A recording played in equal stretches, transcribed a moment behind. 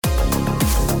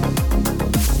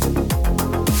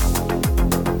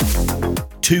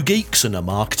Two Geeks and a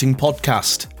Marketing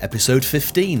Podcast, Episode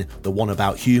 15, the one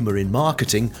about humour in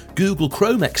marketing, Google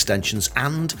Chrome extensions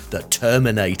and the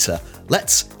Terminator.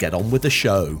 Let's get on with the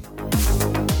show.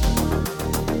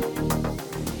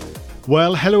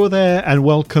 Well, hello there and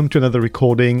welcome to another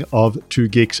recording of Two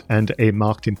Geeks and a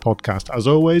Marketing Podcast. As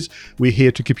always, we're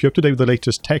here to keep you up to date with the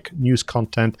latest tech, news,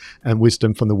 content and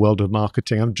wisdom from the world of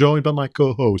marketing. I'm joined by my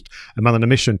co-host, a man on a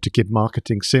mission to keep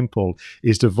marketing simple.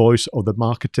 Is the voice of the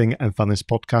Marketing and Finance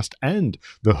Podcast and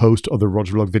the host of the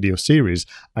Roger Vlog video series.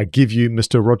 I give you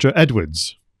Mr. Roger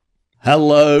Edwards.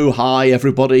 Hello, hi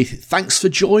everybody. Thanks for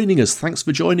joining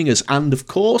us. And of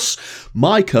course,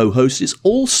 my co-host is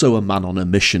also a man on a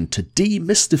mission to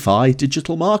demystify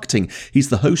digital marketing.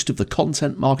 He's the host of the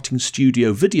Content Marketing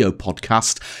Studio video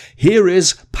podcast. Here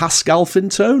is Pascal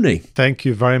Fintoni. Thank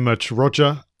you very much,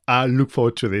 Roger. I look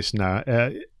forward to this now.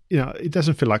 It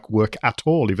doesn't feel like work at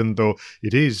all, even though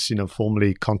it is,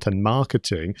 formally content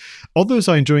marketing. Others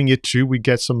are enjoying it too. We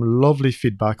get some lovely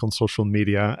feedback on social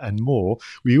media and more.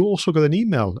 We also got an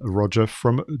email, Roger,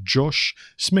 from Josh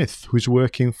Smith, who's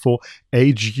working for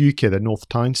Age UK, the North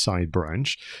Tyneside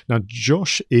branch. Now,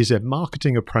 Josh is a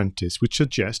marketing apprentice, which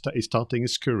suggests that he's starting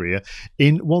his career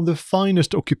in one of the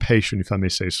finest occupations, if I may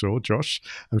say so, Josh.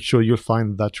 I'm sure you'll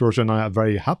find that Roger and I are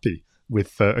very happy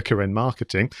with a career in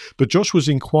marketing. But Josh was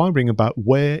inquiring about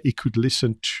where he could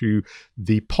listen to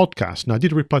the podcast. Now, I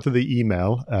did reply to the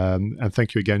email, and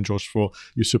thank you again, Josh, for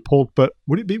your support. But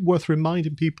would it be worth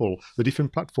reminding people the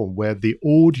different platform where the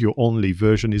audio-only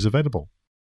version is available?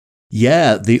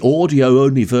 Yeah, the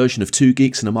audio-only version of Two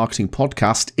Geeks and a Marketing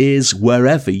Podcast is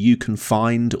wherever you can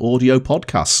find audio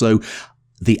podcasts. So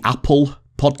the Apple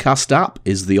Podcast app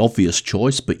is the obvious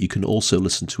choice, but you can also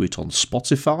listen to it on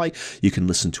Spotify. You can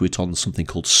listen to it on something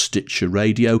called Stitcher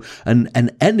Radio and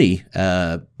any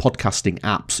podcasting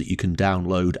apps that you can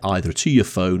download either to your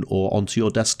phone or onto your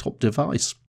desktop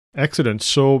device. Excellent.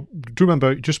 So do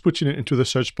remember, just putting it into the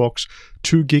search box,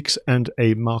 Two Geeks and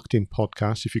a Marketing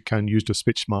Podcast, if you can use the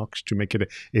speech marks to make it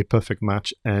a perfect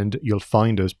match, and you'll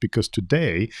find us, because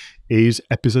today is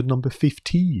episode number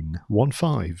 15.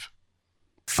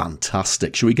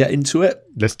 Fantastic. Shall we get into it?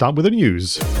 Let's start with the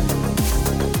news.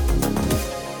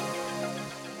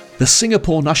 The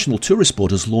Singapore National Tourist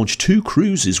Board has launched 2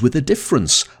 cruises with a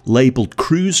difference. Labelled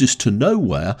Cruises to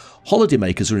Nowhere,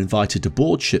 holidaymakers are invited to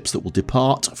board ships that will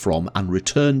depart from and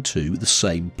return to the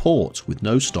same port, with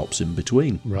no stops in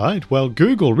between. Right. Well,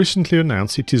 Google recently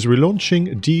announced it is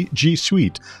relaunching G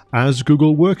Suite as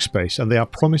Google Workspace, and they are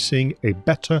promising a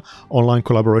better online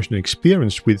collaboration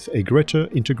experience with a greater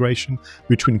integration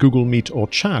between Google Meet or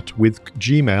Chat with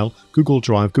Gmail, Google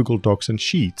Drive, Google Docs, and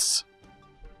Sheets.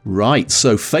 Right,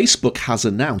 so Facebook has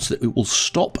announced that it will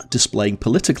stop displaying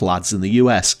political ads in the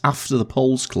US after the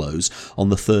polls close on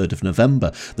the 3rd of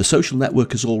November. The social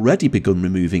network has already begun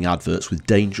removing adverts with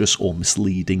dangerous or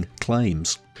misleading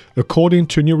claims. According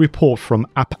to a new report from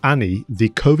App Annie, the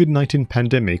COVID-19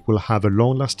 pandemic will have a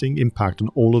long-lasting impact on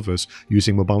all of us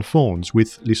using mobile phones,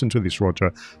 with, listen to this,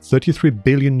 Roger, 33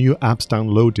 billion new apps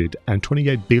downloaded and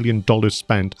 $28 billion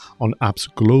spent on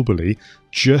apps globally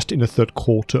just in the third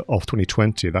quarter of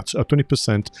 2020. That's up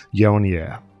 20% year on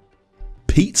year.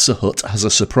 Pizza Hut has a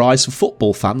surprise for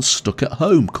football fans stuck at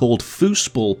home called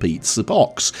Foosball Pizza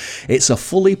Box. It's a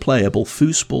fully playable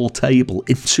foosball table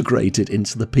integrated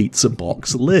into the pizza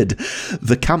box lid.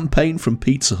 The campaign from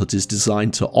Pizza Hut is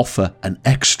designed to offer an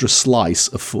extra slice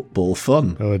of football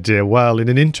fun. Oh dear. Well, in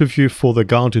an interview for the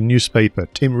Guardian newspaper,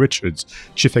 Tim Richards,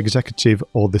 chief executive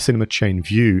of the cinema chain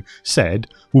Vue, said,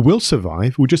 "We will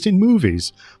survive, we're just in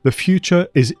movies. The future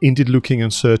is indeed looking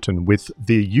uncertain, with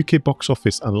the UK box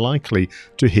office unlikely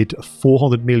to hit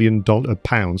 £400 million, down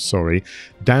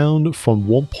from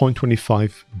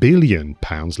 £1.25 billion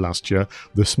last year,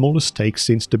 the smallest stake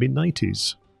since the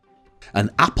mid-90s. And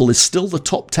Apple is still the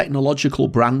top technological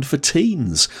brand for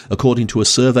teens. According to a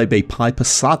survey by Piper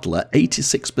Sadler,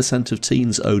 86% of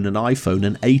teens own an iPhone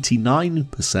and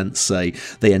 89% say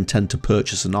they intend to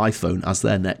purchase an iPhone as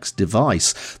their next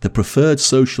device. The preferred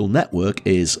social network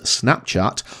is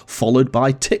Snapchat, followed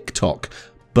by TikTok,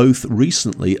 both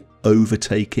recently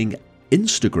overtaking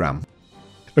Instagram.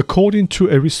 According to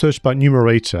a research by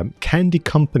Numerator, candy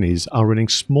companies are running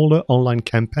smaller online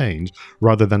campaigns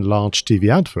rather than large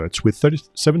TV adverts, with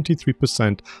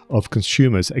 73% of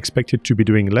consumers expected to be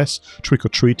doing less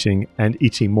trick-or-treating and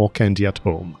eating more candy at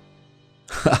home.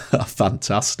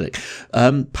 Fantastic.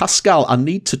 Pascal, I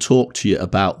need to talk to you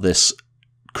about this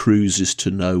Cruises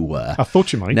to Nowhere. I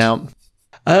thought you might. Now,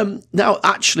 Now,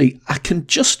 actually, I can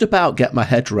just about get my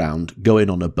head round going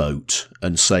on a boat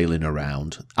and sailing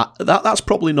around. That's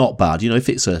probably not bad, if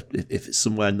it's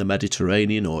somewhere in the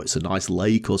Mediterranean or it's a nice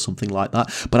lake or something like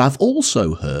that. But I've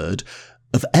also heard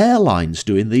of airlines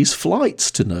doing these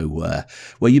flights to nowhere,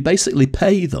 where you basically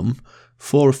pay them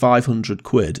 £400 or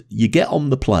 £500. You get on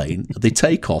the plane, they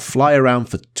take off, fly around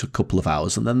for a couple of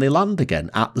hours, and then they land again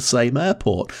at the same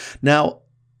airport. Now,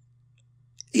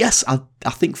 yes, I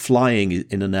think flying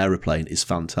in an aeroplane is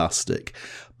fantastic,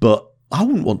 but I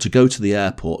wouldn't want to go to the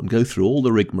airport and go through all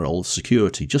the rigmarole,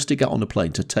 security, just to get on a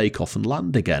plane to take off and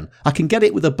land again. I can get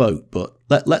it with a boat, but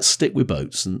let's stick with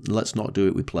boats and let's not do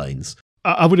it with planes.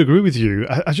 I would agree with you.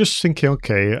 I just think,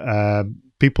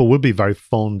 people will be very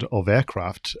fond of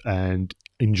aircraft and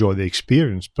enjoy the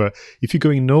experience. But if you're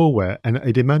going nowhere, and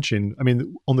I'd imagine,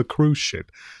 on the cruise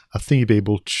ship, I think you'd be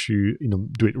able to,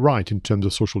 do it right in terms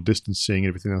of social distancing and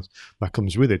everything else that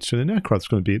comes with it. So in an aircraft, it's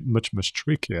going to be much, much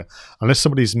trickier unless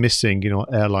somebody's missing,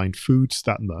 airline foods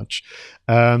that much.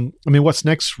 What's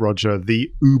next, Roger?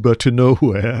 The Uber to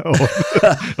nowhere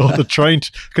or the train?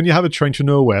 Can you have a train to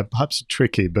nowhere? Perhaps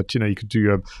tricky, but you could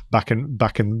do a back and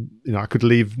I could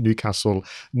leave Newcastle,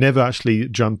 never actually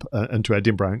jump into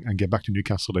Edinburgh and get back to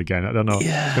Newcastle again. I don't know.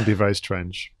 Yeah. It's going to be very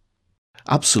strange.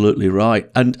 Absolutely right.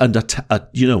 And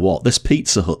you know what? This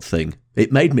Pizza Hut thing,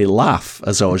 it made me laugh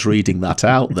as I was reading that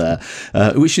out there,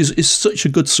 which is such a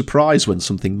good surprise when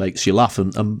something makes you laugh,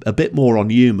 and a bit more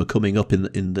on humour coming up in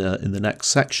the next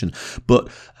section. But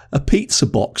a pizza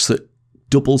box that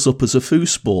doubles up as a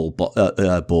foosball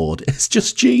board. It's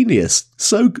just genius.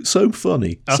 So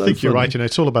funny. I think you're right.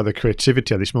 It's all about the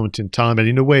creativity at this moment in time. And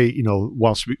in a way,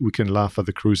 whilst we can laugh at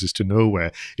the cruises to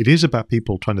nowhere, it is about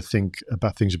people trying to think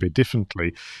about things a bit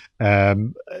differently.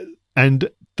 And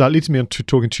that leads me on to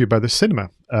talking to you about the cinema.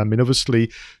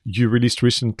 Obviously, you released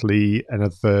recently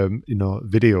another,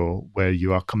 video where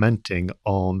you are commenting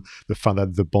on the fact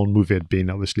that the Bond movie had been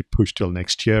obviously pushed till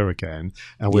next year again,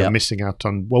 and we're missing out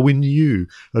on. Well, we knew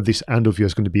that this end of year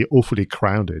is going to be awfully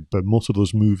crowded, but most of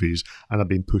those movies are not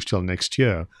being pushed till next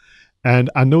year. And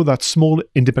I know that small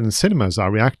independent cinemas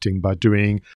are reacting by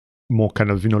doing more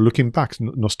kind of, looking back,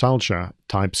 nostalgia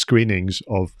type screenings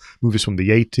of movies from the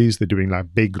 80s. They're doing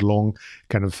like big, long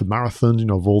kind of marathons,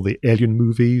 of all the Alien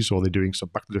movies, or they're doing some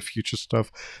Back to the Future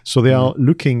stuff. So they are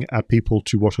looking at people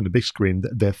to watch on the big screen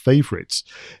their favorites.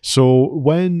 So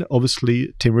when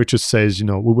obviously Tim Richards says, we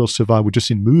will survive, we're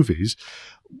just in movies,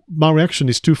 my reaction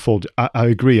is twofold. I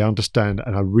agree, I understand,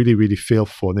 and I really, really feel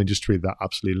for an industry that I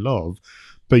absolutely love.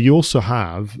 But you also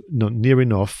have near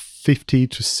enough 50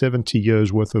 to 70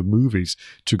 years worth of movies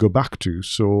to go back to.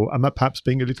 So am I perhaps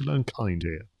being a little unkind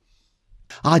here?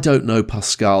 I don't know,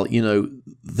 Pascal.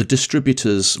 The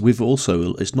distributors,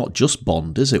 it's not just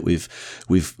Bond, is it?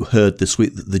 We've heard this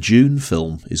week that the Dune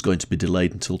film is going to be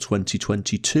delayed until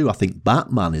 2022. I think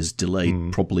Batman is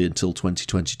delayed probably until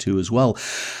 2022 as well.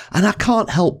 And I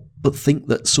can't help but think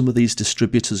that some of these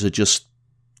distributors are just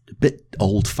a bit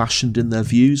old-fashioned in their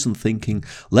views and thinking,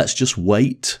 let's just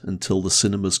wait until the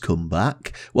cinemas come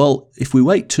back. Well, if we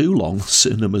wait too long,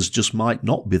 cinemas just might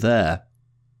not be there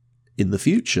in the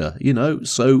future,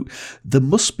 so there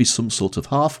must be some sort of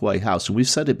halfway house, and we've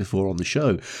said it before on the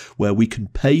show, where we can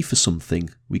pay for something,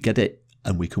 we get it,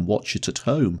 and we can watch it at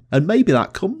home. And maybe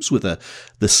that comes with the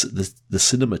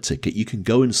cinema ticket. You can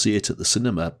go and see it at the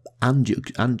cinema, and you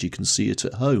can see it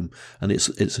at home, and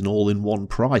it's an all-in-one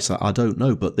price. I don't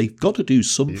know, but they've got to do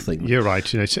something. You're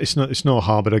right. It's not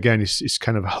hard, but again, it's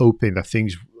kind of hoping that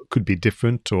things could be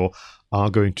different or are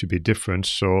going to be different.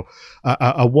 So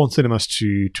I want cinemas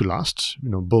to last,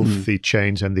 both the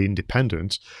chains and the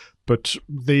independents, but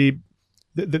they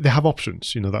have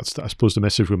options. That's, I suppose, the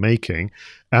message we're making.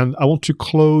 And I want to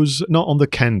close, not on the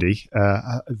candy.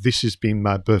 This has been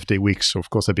my birthday week, so of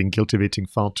course I've been guilty of eating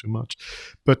far too much.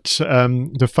 But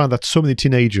the fact that so many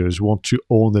teenagers want to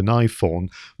own an iPhone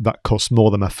that costs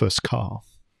more than my first car.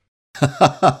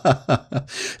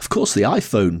 Of course,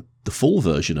 the full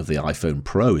version of the iPhone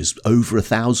Pro is over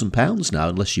 £1,000 now,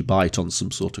 unless you buy it on some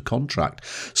sort of contract.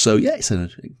 So yeah, it's an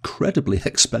incredibly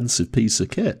expensive piece of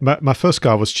kit. My first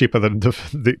car was cheaper than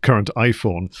the current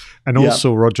iPhone, and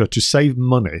also Roger, to save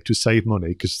money,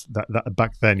 because that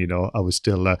back then, I was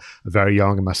still very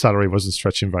young and my salary wasn't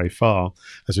stretching very far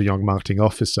as a young marketing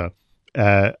officer.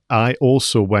 I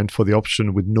also went for the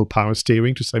option with no power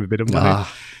steering to save a bit of money.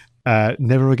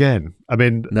 Never again. I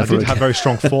did have very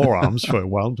strong forearms for a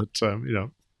while, but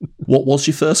What was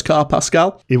your first car,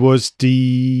 Pascal? It was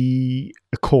the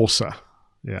Corsa.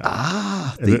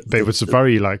 Yeah. But it was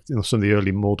very some of the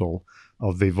early model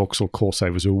of the Vauxhall Corsa.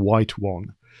 It was a white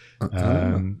one.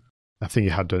 I think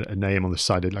it had a name on the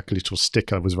side, like a little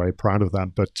sticker. I was very proud of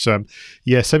that. But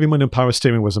saving money on power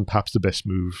steering wasn't perhaps the best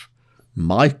move.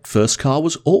 My first car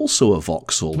was also a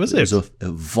Vauxhall. Was it? It was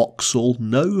a Vauxhall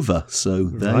Nova. So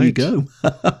there you go.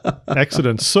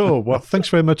 Excellent. So, well, thanks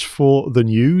very much for the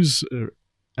news.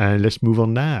 And let's move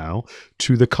on now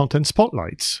to the content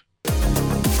spotlights.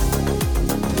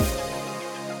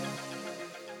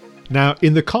 Now,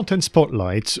 in the content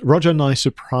spotlights, Roger and I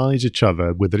surprise each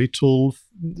other with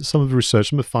some of the research,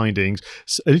 some of the findings,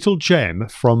 a little gem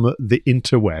from the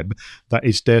interweb that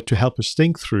is there to help us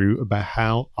think through about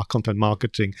how our content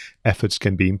marketing efforts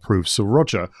can be improved. So,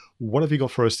 Roger, what have you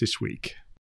got for us this week?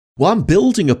 Well, I'm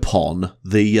building upon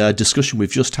the discussion we've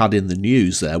just had in the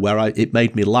news there, where it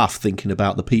made me laugh thinking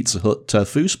about the Pizza Hut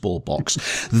foosball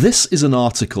box. This is an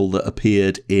article that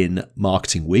appeared in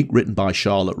Marketing Week, written by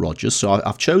Charlotte Rogers. So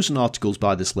I've chosen articles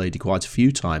by this lady quite a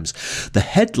few times. The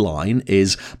headline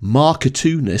is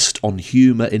Marketoonist on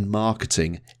Humour in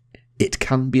Marketing. It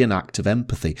can be an act of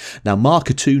empathy. Now,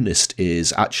 Marketoonist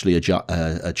is actually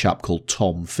a chap called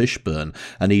Tom Fishburne,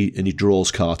 and he draws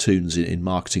cartoons in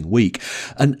Marketing Week.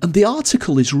 And the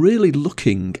article is really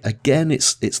looking, again,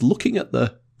 it's looking at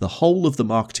the whole of the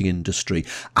marketing industry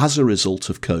as a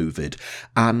result of COVID,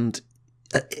 and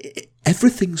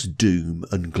everything's doom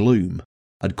and gloom.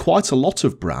 And quite a lot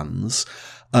of brands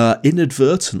are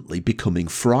inadvertently becoming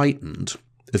frightened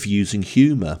of using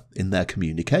humour in their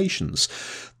communications.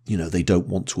 You know, they don't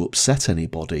want to upset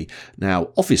anybody. Now,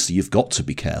 obviously, you've got to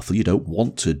be careful. You don't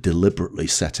want to deliberately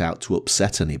set out to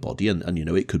upset anybody. And you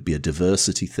know, it could be a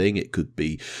diversity thing. It could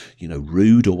be, you know,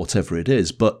 rude or whatever it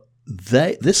is. But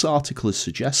this article is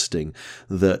suggesting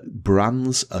that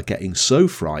brands are getting so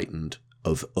frightened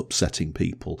of upsetting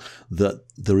people that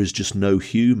there is just no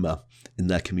humour in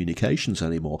their communications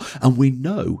anymore. And we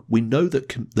know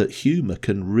that humour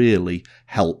can really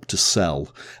help to sell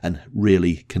and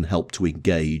really can help to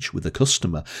engage with a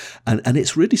customer. And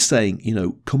it's really saying, you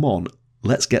know, come on,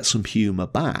 let's get some humour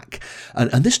back.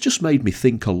 And this just made me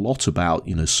think a lot about,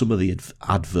 you know, some of the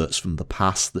adverts from the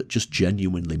past that just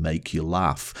genuinely make you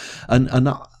laugh. And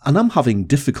I'm having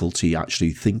difficulty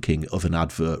actually thinking of an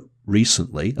advert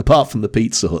recently, apart from the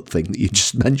Pizza Hut thing that you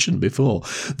just mentioned before,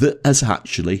 that has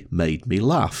actually made me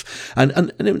laugh. And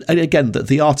again,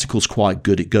 the article's quite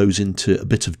good. It goes into a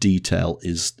bit of detail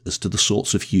as to the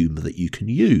sorts of humour that you can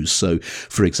use. So,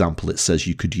 for example, it says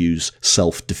you could use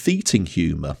self-defeating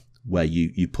humour, where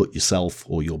you put yourself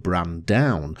or your brand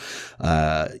down.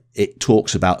 It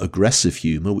talks about aggressive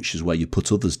humour, which is where you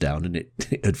put others down, and it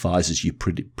advises you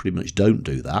pretty much don't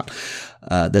do that.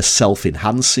 There's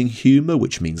self-enhancing humour,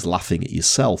 which means laughing at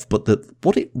yourself. But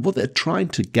what they're trying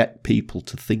to get people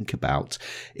to think about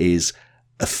is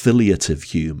affiliative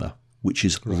humour, which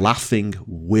is laughing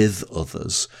with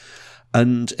others.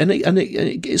 And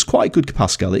it's quite good,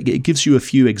 Pascal. It gives you a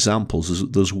few examples.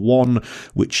 There's one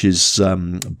which is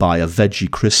by a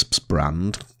Veggie Crisps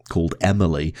brand called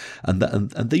Emily,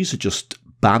 and these are just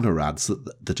banner ads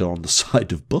that are on the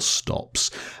side of bus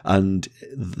stops. And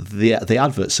the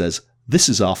advert says, "This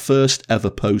is our first ever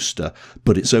poster,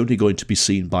 but it's only going to be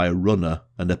seen by a runner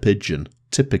and a pigeon.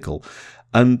 Typical."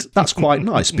 And that's quite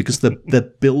nice because they're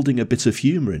building a bit of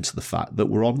humour into the fact that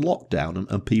we're on lockdown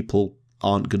and people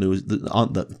aren't going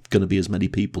to be as many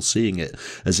people seeing it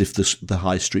as if the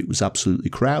high street was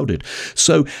absolutely crowded.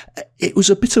 So it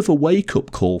was a bit of a wake-up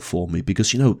call for me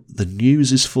because, you know, the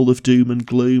news is full of doom and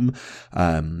gloom.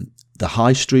 The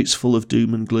high street's full of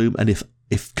doom and gloom. And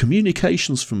if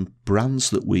communications from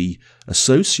brands that we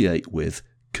associate with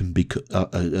can be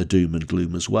a doom and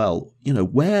gloom as well, you know,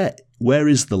 where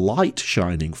is the light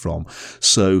shining from?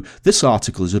 So this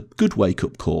article is a good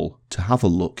wake-up call to have a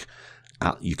look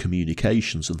at your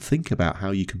communications and think about how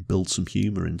you can build some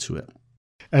humour into it.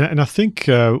 And I think,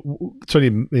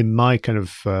 certainly in my kind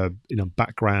of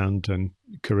background and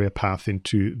career path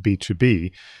into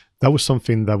B2B, that was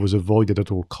something that was avoided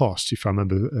at all costs, if I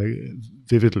remember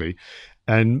vividly.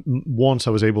 And once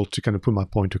I was able to kind of put my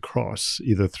point across,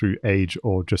 either through age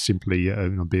or just simply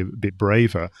be a bit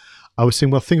braver, I was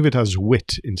saying, well, think of it as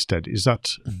wit instead. Is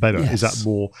that better? Yes. Is that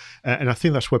more? And I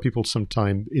think that's where people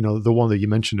sometimes, the one that you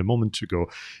mentioned a moment ago,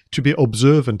 to be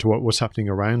observant to what's happening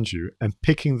around you and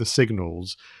picking the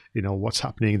signals, what's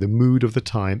happening, the mood of the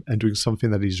time, and doing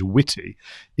something that is witty.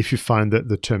 If you find that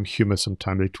the term humor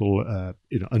sometimes a little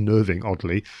unnerving,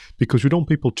 oddly, because we don't want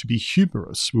people to be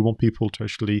humorous. We want people to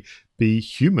actually be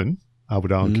human, I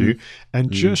would argue,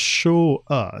 and just show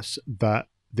us that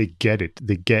they get it.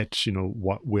 They get,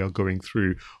 what we are going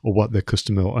through or what their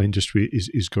customer or industry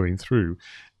is going through.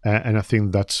 And I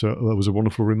think that was a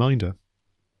wonderful reminder.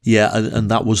 Yeah, and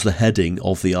that was the heading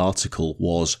of the article,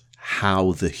 was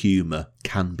how the humour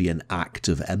can be an act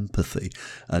of empathy,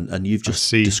 and you've just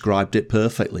described it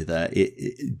perfectly there.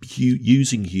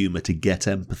 Using humour to get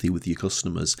empathy with your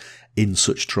customers in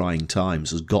such trying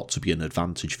times has got to be an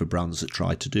advantage for brands that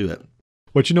try to do it.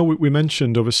 Well, we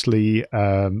mentioned, obviously,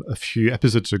 a few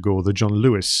episodes ago, the John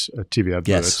Lewis TV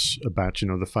adverts about,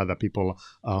 the fact that people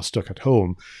are stuck at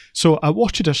home. So I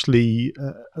watched it actually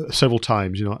several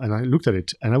times, and I looked at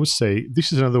it, and I would say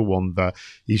this is another one that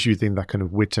is using that kind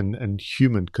of wit and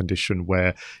human condition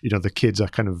where, the kids are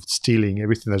kind of stealing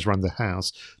everything that's around the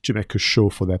house to make a show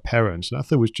for their parents. And I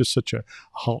thought it was just such a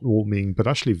heartwarming, but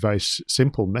actually very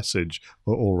simple message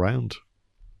all around.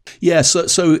 Yeah,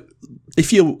 so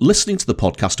if you're listening to the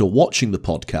podcast or watching the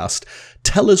podcast,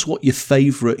 tell us what your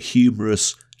favourite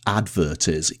humorous advert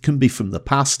is. It can be from the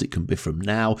past, it can be from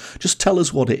now. Just tell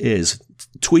us what it is.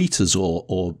 Tweet us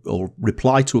or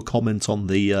reply to a comment on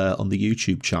the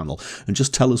YouTube channel and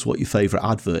just tell us what your favourite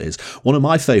advert is. One of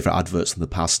my favourite adverts in the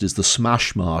past is the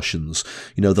Smash Martians.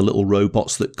 The little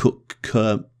robots that cook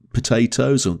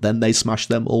potatoes, and then they smash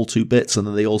them all to bits, and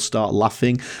then they all start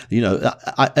laughing.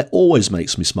 It always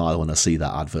makes me smile when I see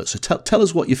that advert. So tell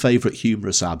us what your favourite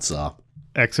humorous ads are.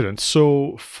 Excellent.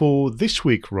 So for this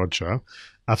week, Roger,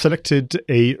 I've selected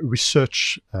a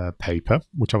research paper,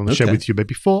 which I want to share with you. But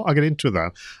before I get into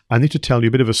that, I need to tell you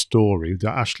a bit of a story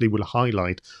that actually will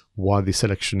highlight why this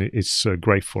selection is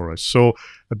great for us. So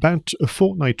about a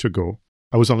fortnight ago,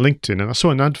 I was on LinkedIn and I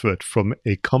saw an advert from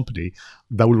a company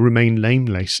that will remain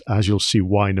nameless, as you'll see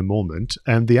why in a moment.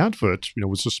 And the advert,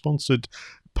 was a sponsored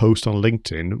post on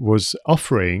LinkedIn, was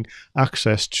offering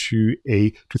access to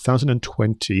a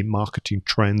 2020 marketing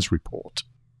trends report.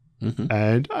 Mm-hmm.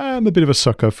 And I'm a bit of a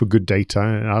sucker for good data,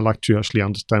 and I like to actually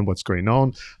understand what's going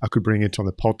on. I could bring it on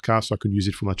the podcast, I could use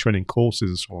it for my training courses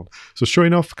and so on. So sure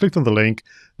enough, clicked on the link,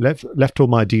 left all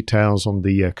my details on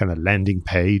the kind of landing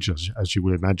page, as you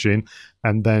will imagine.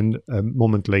 And then a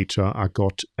moment later, I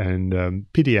got an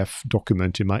PDF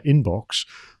document in my inbox,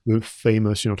 the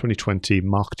famous 2020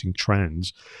 marketing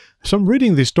trends. So I'm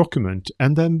reading this document,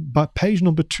 and then by page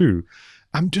number 2,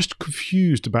 I'm just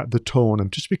confused about the tone. I'm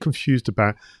just a bit confused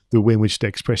about the way in which they're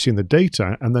expressing the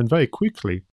data. And then very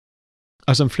quickly,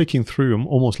 as I'm flicking through, I'm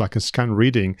almost like a scan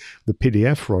reading the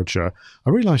PDF, Roger, I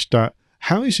realized that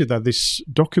how is it that this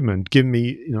document giving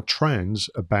me trends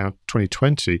about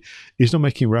 2020 is not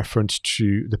making reference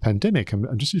to the pandemic?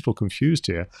 I'm just a little confused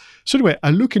here. So anyway,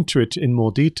 I look into it in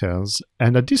more details,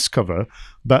 and I discover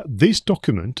that this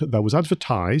document that was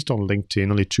advertised on LinkedIn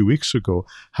only 2 weeks ago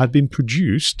had been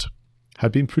produced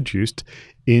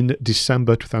in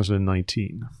December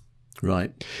 2019.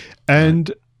 Right.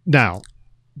 And now,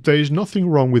 there is nothing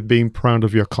wrong with being proud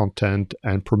of your content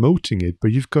and promoting it,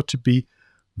 but you've got to be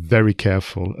very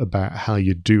careful about how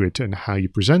you do it and how you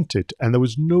present it. And there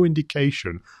was no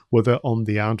indication, whether on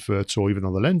the adverts or even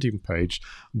on the landing page,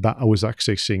 that I was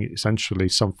accessing essentially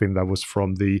something that was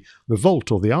from the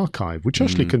vault or the archive, which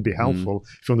actually can be helpful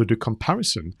if you want to do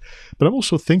comparison. But I'm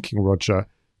also thinking, Roger,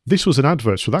 this was an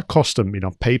advert, so that cost them,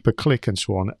 pay-per-click and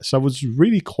so on. So I was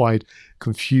really quite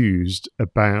confused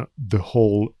about the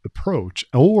whole approach.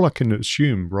 All I can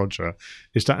assume, Roger,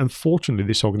 is that unfortunately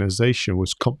this organization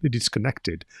was completely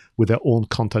disconnected with their own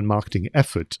content marketing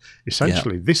effort.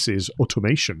 Essentially, This is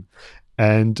automation.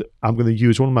 And I'm going to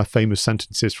use one of my famous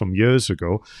sentences from years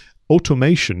ago.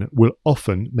 Automation will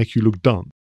often make you look dumb.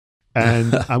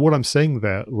 And what I'm saying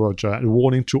there, Roger, and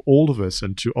warning to all of us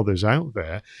and to others out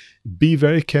there, be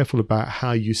very careful about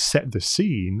how you set the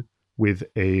scene with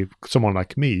someone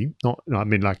like me,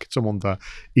 like someone that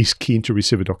is keen to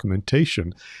receive a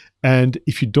documentation. And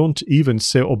if you don't even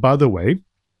say, oh, by the way,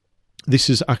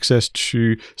 this is access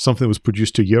to something that was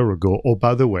produced a year ago, or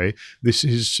by the way, this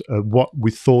is what we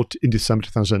thought in December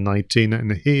 2019,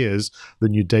 and here's the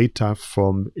new data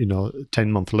from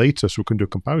 10 months later, so we can do a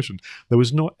comparison. There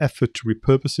was no effort to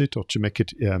repurpose it or to make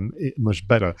it much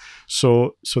better.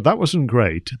 So that wasn't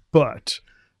great. But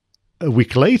a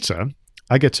week later,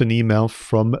 I get an email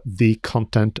from the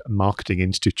Content Marketing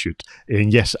Institute.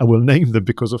 And yes, I will name them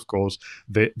because, of course,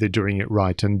 they're doing it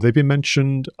right. And they've been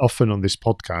mentioned often on this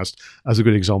podcast as a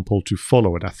good example to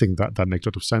follow. And I think that makes a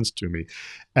lot of sense to me.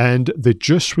 And they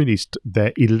just released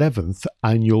their 11th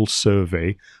annual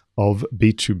survey of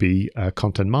B2B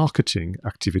content marketing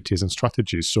activities and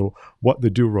strategies. So what they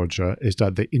do, Roger, is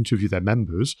that they interview their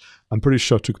members. I'm pretty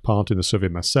sure I took part in the survey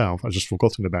myself. I've just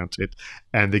forgotten about it.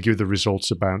 And they give the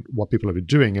results about what people have been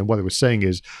doing. And what they were saying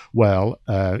is, well,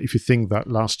 if you think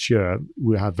that last year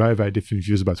we had very, very different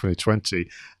views about 2020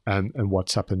 and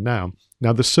what's happened now,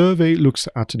 Now, the survey looks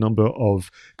at a number of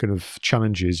kind of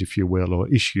challenges, if you will, or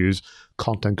issues,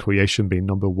 content creation being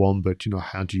number one, but,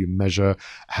 how do you measure?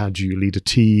 How do you lead a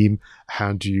team?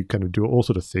 How do you kind of do all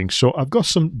sort of things? So I've got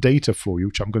some data for you,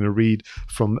 which I'm going to read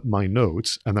from my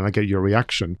notes, and then I get your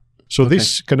reaction. So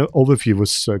This kind of overview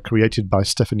was created by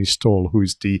Stephanie Stoll, who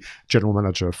is the general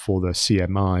manager for the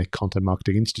CMI, Content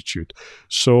Marketing Institute.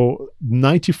 So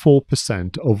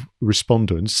 94% of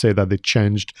respondents say that they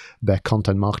changed their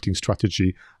content marketing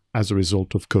strategy as a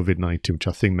result of COVID-19, which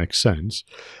I think makes sense.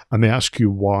 I may ask you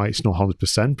why it's not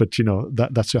 100%,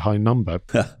 but that's a high number.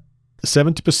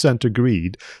 70%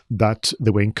 agreed that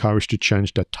they were encouraged to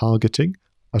change their targeting,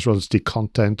 as well as the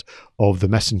content of the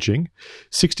messaging.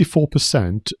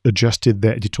 64% adjusted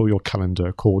their editorial calendar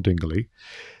accordingly.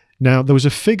 Now, there was a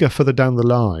figure further down the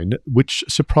line which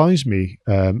surprised me,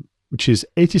 which is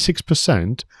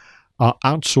 86% are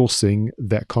outsourcing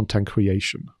their content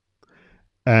creation.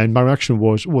 And my reaction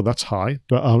was, well, that's high,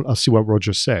 but I'll see what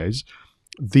Roger says.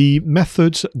 The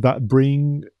methods that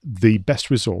bring the best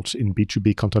results in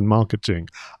B2B content marketing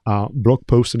are blog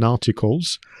posts and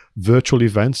articles, virtual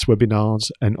events, webinars,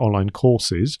 and online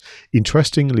courses.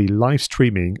 Interestingly, live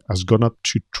streaming has gone up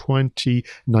to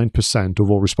 29% of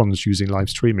all respondents using live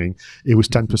streaming. It was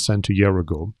 10% a year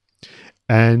ago.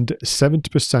 And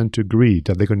 70% agreed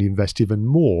that they're going to invest even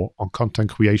more on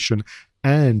content creation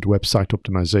and website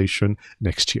optimization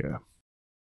next year.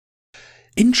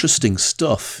 Interesting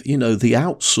stuff. The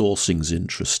outsourcing's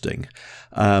interesting.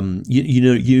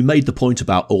 You made the point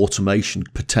about automation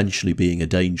potentially being a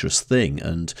dangerous thing.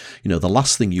 And, the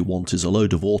last thing you want is a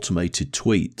load of automated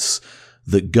tweets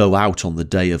that go out on the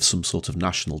day of some sort of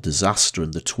national disaster,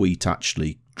 and the tweet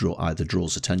actually either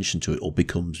draws attention to it or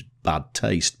becomes bad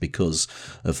taste because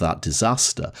of that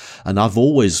disaster. And I've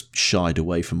always shied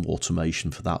away from automation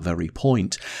for that very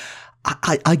point.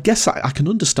 I guess I can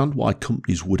understand why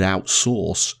companies would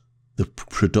outsource the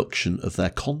production of their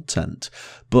content,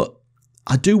 but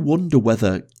I do wonder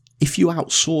whether if you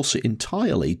outsource it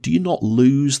entirely, do you not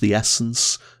lose the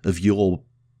essence of your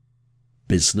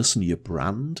business and your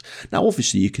brand? Now,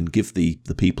 obviously, you can give the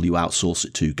people you outsource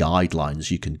it to guidelines.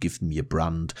 You can give them your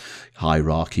brand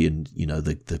hierarchy and,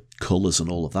 the colours and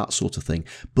all of that sort of thing,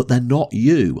 but they're not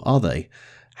you, are they?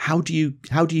 How do you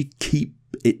keep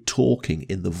it talking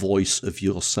in the voice of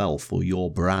yourself or your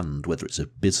brand, whether it's a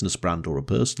business brand or a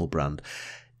personal brand?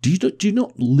 Do you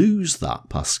not lose that,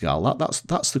 Pascal?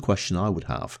 That's the question I would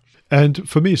have. And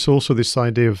for me, it's also this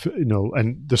idea of,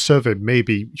 and the survey,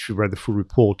 maybe if you read the full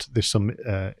report, there's some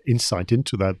insight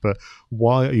into that, but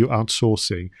why are you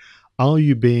outsourcing? Are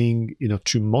you being,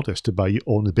 too modest about your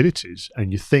own abilities,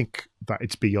 and you think that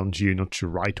it's beyond you not to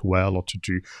write well or to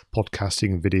do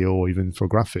podcasting and video or even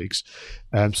infographics?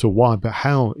 So why? But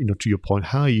how? To your point,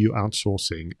 how are you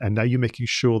outsourcing, and are you making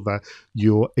sure that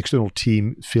your external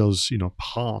team feels,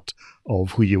 part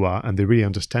of who you are and they really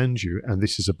understand you? And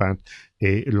this is about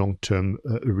a long-term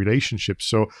relationship.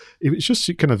 So it's just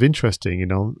kind of interesting,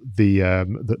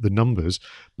 the numbers.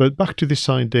 But back to this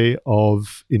idea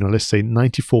of, let's say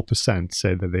 94%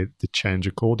 say that they change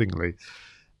accordingly.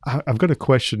 I've got a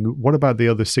question. What about the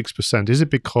other 6%? Is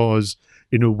it because,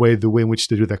 in a way, the way in which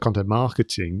they do their content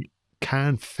marketing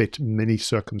can fit many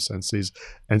circumstances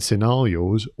and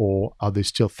scenarios, or are they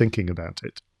still thinking about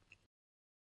it?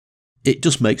 It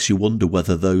just makes you wonder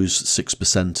whether those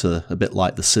 6% are a bit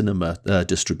like the cinema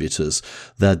distributors.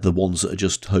 They're the ones that are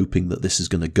just hoping that this is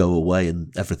going to go away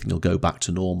and everything will go back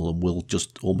to normal, and we'll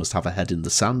just almost have a head in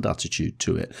the sand attitude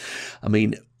to it. I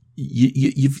mean,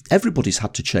 everybody's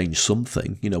had to change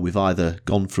something. We've either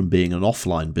gone from being an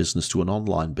offline business to an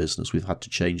online business. We've had to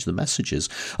change the messages.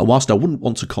 And whilst I wouldn't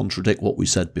want to contradict what we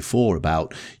said before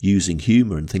about using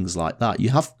humour and things like that, you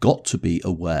have got to be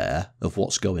aware of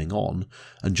what's going on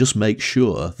and just make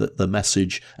sure that the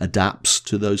message adapts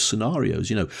to those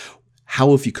scenarios.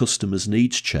 How have your customers'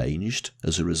 needs changed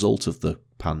as a result of the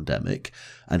pandemic?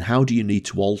 And how do you need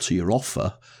to alter your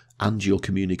offer and your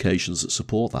communications that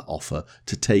support that offer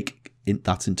to take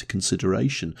that into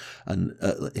consideration? And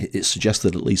it suggests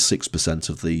that at least 6%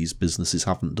 of these businesses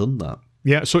haven't done that.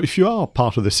 Yeah, so if you are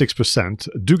part of the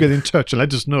 6%, do get in touch and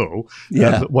let us know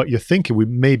what you're thinking. We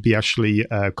may be actually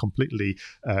completely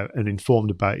uninformed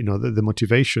about the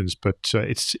motivations, but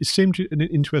it seemed an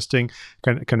interesting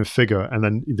kind of figure. And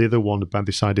then the other one about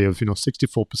this idea of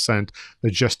 64%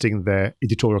 adjusting their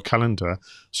editorial calendar.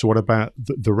 So what about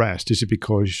the rest? Is it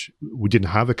because we didn't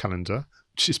have a calendar?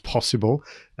 which is possible.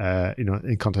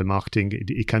 In content marketing,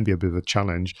 it can be a bit of a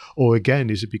challenge. Or again,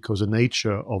 is it because the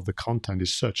nature of the content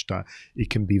is such that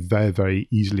it can be very, very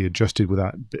easily adjusted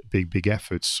without big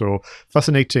efforts? So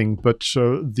fascinating. But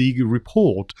the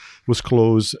report was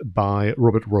closed by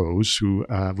Robert Rose, who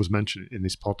was mentioned in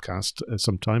this podcast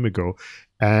some time ago.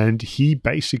 And he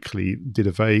basically did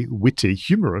a very witty,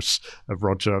 humorous,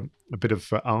 Roger, a bit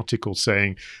of article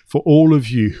saying, for all of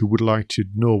you who would like to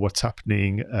know what's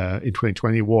happening in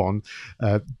 2021,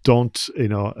 don't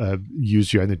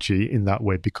use your energy in that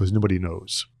way, because nobody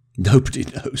knows. Nobody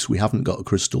knows. We haven't got a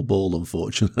crystal ball,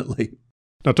 unfortunately.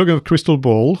 Now, talking of crystal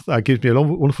ball, that gives me a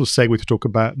wonderful segue to talk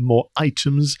about more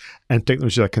items and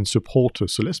technology that can support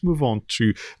us. So let's move on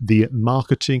to the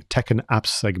marketing, tech and apps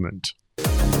segment.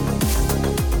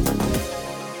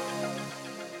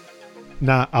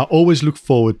 Now, I always look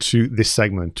forward to this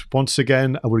segment. Once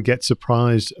again, I will get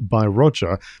surprised by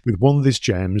Roger with one of these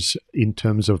gems in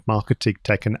terms of marketing,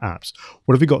 tech and apps.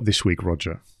 What have we got this week,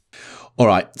 Roger? All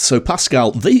right, so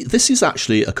Pascal, this is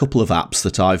actually a couple of apps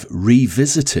that I've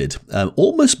revisited,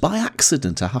 almost by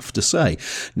accident, I have to say.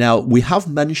 Now, we have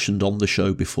mentioned on the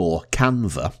show before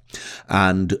Canva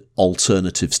and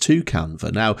alternatives to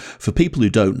Canva. Now, for people who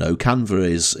don't know, Canva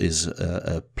is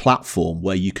a platform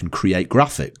where you can create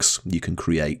graphics. You can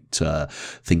create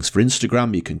things for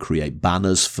Instagram, you can create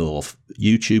banners for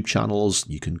YouTube channels,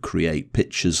 you can create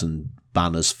pictures and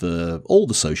banners for all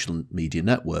the social media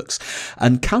networks.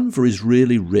 And Canva is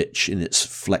really rich in its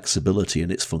flexibility and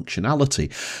its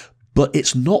functionality, but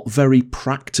it's not very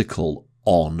practical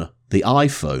on the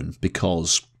iPhone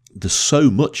because there's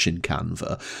so much in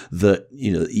Canva that,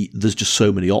 there's just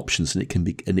so many options and it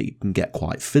can get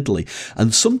quite fiddly.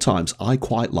 And sometimes I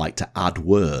quite like to add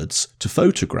words to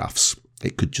photographs.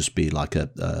 It could just be like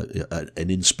an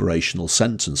inspirational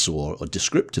sentence or a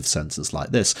descriptive sentence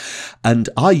like this. And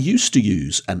I used to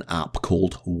use an app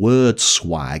called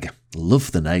WordSwag.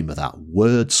 Love the name of that,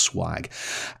 WordSwag.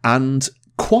 And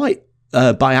quite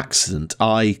by accident,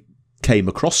 I came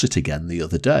across it again the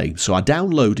other day. So I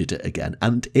downloaded it again,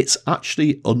 and it's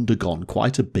actually undergone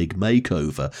quite a big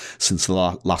makeover since the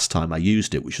last time I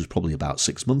used it, which was probably about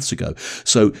 6 months ago.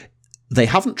 So they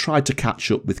haven't tried to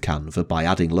catch up with Canva by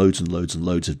adding loads and loads and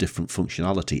loads of different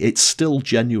functionality. It's still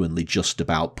genuinely just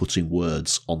about putting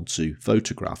words onto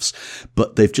photographs,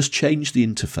 but they've just changed the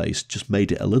interface, just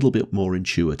made it a little bit more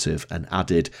intuitive and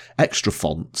added extra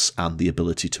fonts and the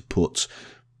ability to put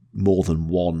more than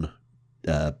one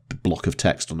block of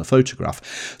text on a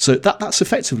photograph. So that's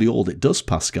effectively all it does,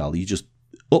 Pascal. You just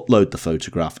upload the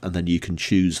photograph and then you can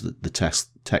choose the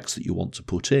text that you want to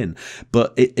put in.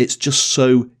 But it's just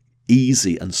so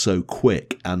easy and so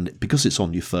quick, and because it's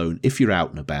on your phone, if you're out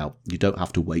and about, you don't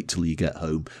have to wait till you get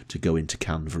home to go into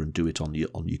Canva and do it on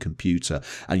your computer,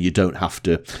 and you don't have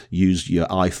to use your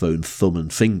iPhone thumb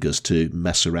and fingers to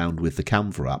mess around with the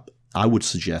Canva app. I would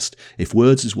suggest, if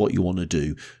words is what you want to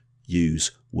do,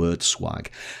 use WordSwag.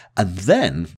 And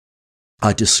then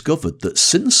I discovered that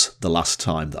since the last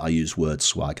time that I used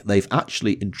WordSwag, they've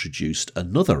actually introduced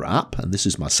another app, and this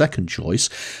is my second choice,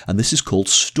 and this is called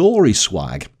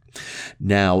StorySwag.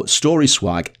 Now,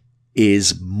 StorySwag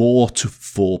is more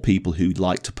for people who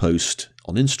like to post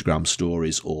on Instagram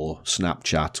stories or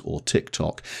Snapchat or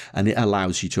TikTok, and it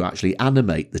allows you to actually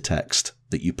animate the text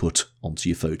that you put onto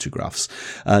your photographs.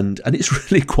 And it's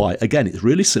really it's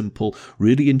really simple,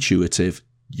 really intuitive.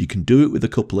 You can do it with a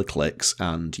couple of clicks,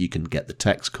 and you can get the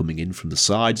text coming in from the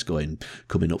sides, coming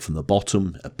up from the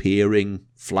bottom, appearing,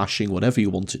 flashing, whatever you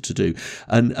want it to do.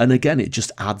 And again, it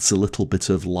just adds a little bit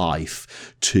of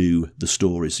life to the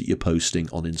stories that you're posting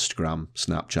on Instagram,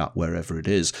 Snapchat, wherever it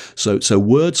is. So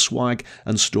WordSwag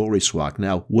and StorySwag.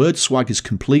 Now, WordSwag is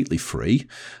completely free.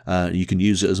 You can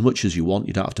use it as much as you want.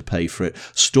 You don't have to pay for it.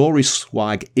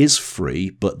 StorySwag is free,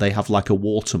 but they have like a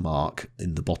watermark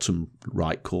in the bottom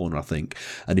right corner, I think.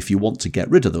 And if you want to get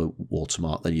rid of the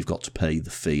watermark, then you've got to pay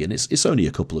the fee. And it's only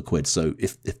a couple of quid. So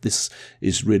if this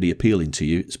is really appealing to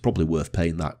you, it's probably worth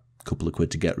paying that couple of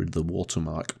quid to get rid of the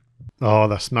watermark. Oh,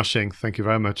 that's smashing. Thank you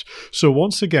very much. So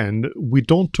once again, we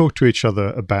don't talk to each other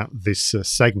about this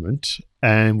segment,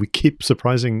 and we keep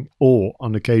surprising or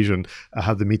on occasion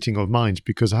have the meeting of minds,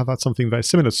 because I have had something very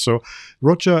similar. So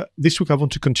Roger, this week I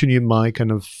want to continue my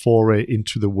kind of foray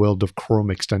into the world of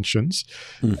Chrome extensions.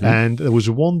 Mm-hmm. And there was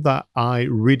one that I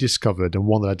rediscovered and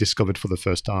one that I discovered for the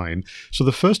first time. So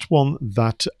the first one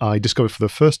that I discovered for the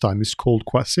first time is called,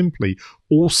 quite simply,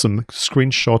 Awesome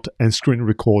Screenshot and Screen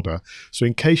Recorder. So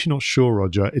in case you're not sure,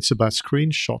 Roger, it's about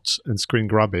screenshots and screen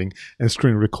grabbing and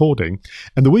screen recording.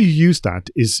 And the way you use that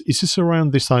is just a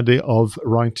around this idea of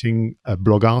writing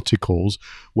blog articles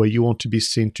where you want to be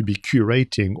seen to be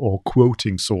curating or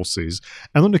quoting sources.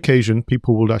 And on occasion,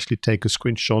 people will actually take a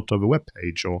screenshot of a web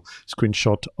page or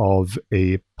screenshot of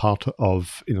a part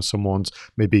of someone's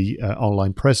maybe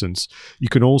online presence. You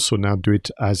can also now do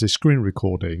it as a screen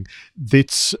recording.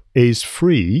 This is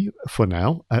free for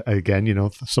now. Again,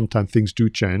 sometimes things do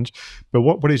change. But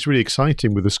what is really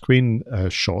exciting with the screen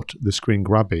shot, the screen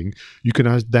grabbing, you can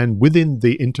then within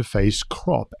the interface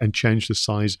crop and change the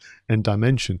size and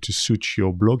dimension to suit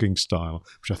your blogging style,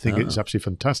 which I think is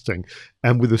absolutely fantastic.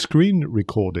 And with the screen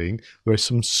recording, there is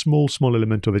some small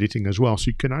element of editing as well. So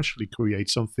you can actually create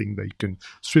something that you can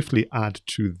swiftly add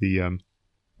to the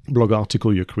blog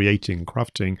article you're creating,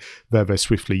 crafting, very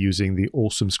swiftly using the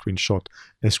awesome screenshot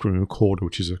and screen recorder,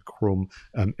 which is a Chrome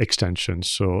extension.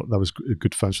 So that was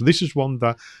good fun. So this is one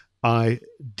that I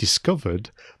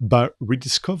discovered by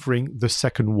rediscovering the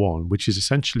second one, which is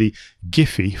essentially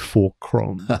Giphy for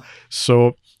Chrome.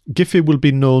 So Giphy will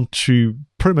be known to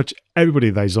pretty much everybody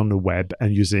that is on the web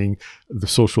and using the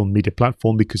social media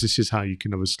platform, because this is how you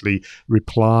can obviously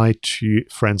reply to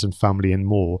friends and family and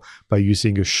more by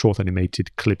using a short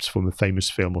animated clips from a famous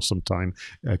film or sometime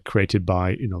created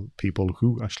by people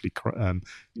who actually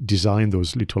design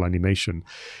those little animation.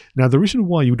 Now, the reason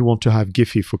why you would want to have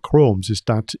Giphy for Chrome is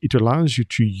that it allows you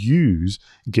to use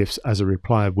GIFs as a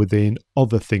reply within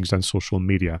other things than social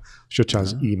media, such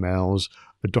as emails,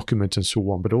 documents and so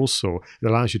on, but also it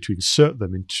allows you to insert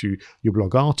them into your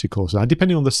blog articles. And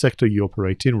depending on the sector you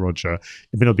operate in, Roger,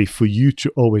 it may not be for you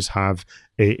to always have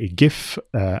a GIF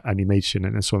animation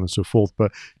and so on and so forth,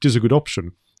 but it is a good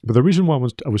option. But the reason why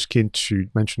I was keen to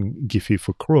mention Giphy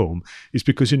for Chrome is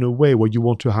because in a way what you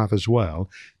want to have as well,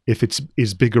 if it's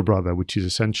bigger brother, which is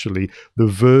essentially the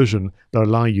version that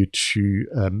allow you to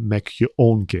make your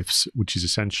own GIFs, which is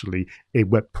essentially a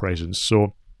web presence.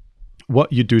 So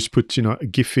what you do is put,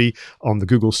 Giphy on the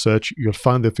Google search, you'll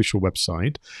find the official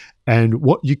website. And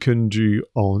what you can do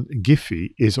on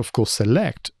Giphy is, of course,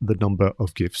 select the number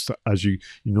of GIFs as you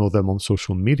know them on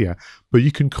social media, but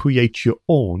you can create your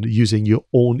own using your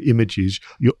own images,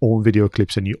 your own video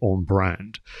clips, and your own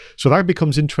brand. So that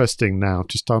becomes interesting now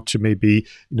to start to maybe,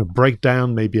 break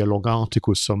down maybe a long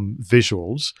article with some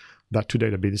visuals that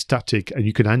today have been static, and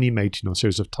you can animate, a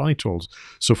series of titles.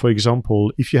 So, for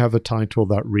example, if you have a title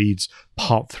that reads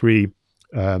Part 3,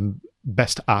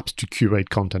 Best Apps to Curate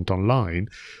Content Online,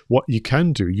 what you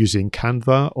can do using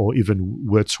Canva or even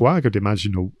WordSwag, I'd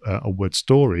imagine a word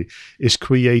story, is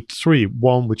create three.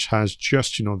 One which has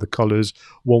just, the colors,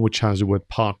 one which has the word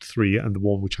Part 3, and the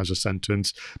one which has a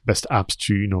sentence, Best Apps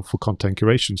to, for content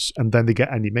curations. And then they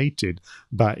get animated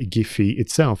by Giphy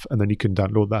itself, and then you can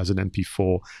download that as an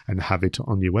MP4 and have it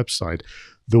on your website.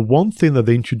 The one thing that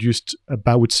they introduced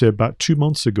about 2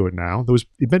 months ago now,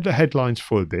 it made the headlines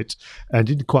for a bit and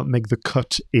didn't quite make the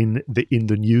cut in the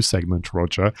news segment,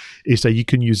 Roger, is that you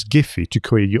can use Giphy to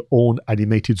create your own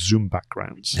animated Zoom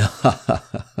backgrounds.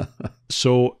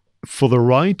 So for the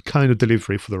right kind of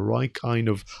delivery, for the right kind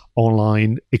of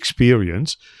online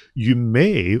experience, you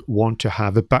may want to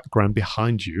have a background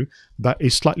behind you that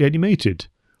is slightly animated.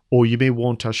 Or you may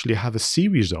want to actually have a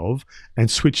series of and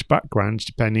switch backgrounds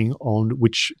depending on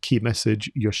which key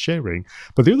message you're sharing.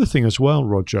 But the other thing as well,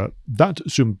 Roger, that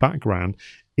Zoom background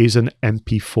is an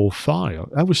MP4 file.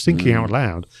 I was thinking out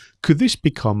loud, could this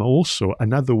become also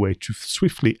another way to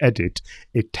swiftly edit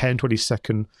a 10-20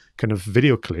 second kind of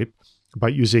video clip by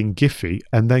using Giphy,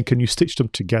 and then can you stitch them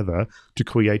together to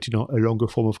create, a longer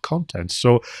form of content?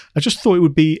 So I just thought it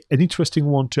would be an interesting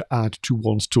one to add to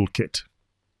one's toolkit.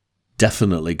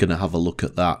 Definitely going to have a look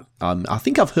at that. I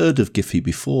think I've heard of Giphy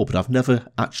before, but I've never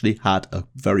actually had a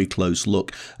very close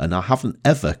look, and I haven't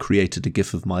ever created a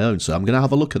GIF of my own, so I'm going to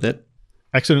have a look at it.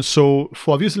 Excellent. So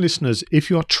for our viewers and listeners,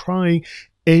 if you are trying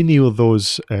any of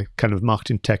those kind of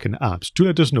marketing tech and apps, do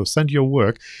let us know. Send your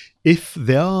work. If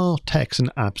there are techs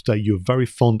and apps that you're very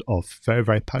fond of, very,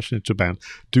 very passionate about,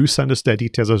 do send us their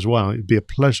details as well. It'd be a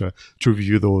pleasure to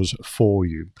review those for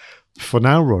you. For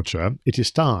now, Roger, it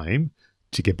is time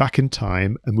to get back in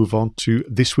time and move on to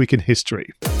This Week in History.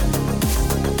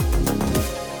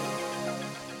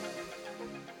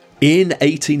 In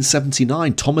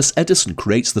 1879, Thomas Edison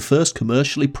creates the first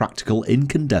commercially practical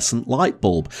incandescent light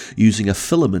bulb using a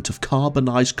filament of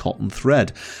carbonized cotton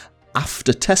thread.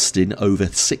 After testing over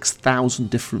 6,000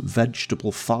 different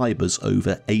vegetable fibres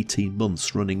over 18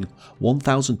 months, running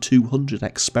 1,200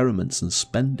 experiments and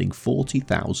spending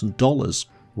 $40,000.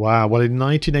 Wow. Well, in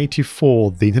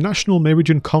 1984, the International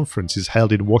Meridian Conference is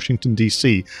held in Washington,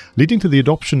 D.C., leading to the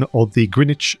adoption of the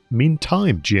Greenwich Mean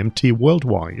Time, GMT,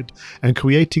 worldwide, and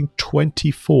creating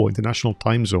 24 international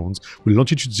time zones with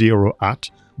longitude 0 at,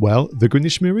 well, the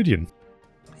Greenwich Meridian.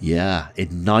 Yeah,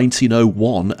 in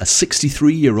 1901, a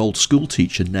 63-year-old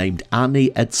schoolteacher named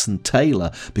Annie Edson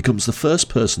Taylor becomes the first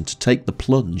person to take the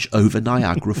plunge over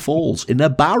Niagara Falls in a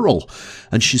barrel,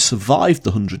 and she survived the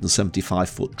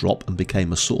 175-foot drop and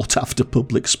became a sought-after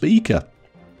public speaker.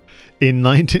 In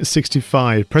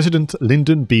 1965, President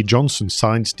Lyndon B. Johnson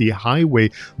signs the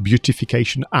Highway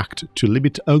Beautification Act to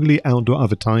limit ugly outdoor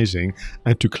advertising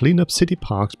and to clean up city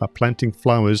parks by planting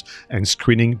flowers and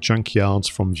screening junkyards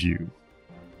from view.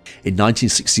 In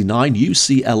 1969,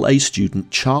 UCLA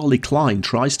student Charlie Klein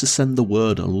tries to send the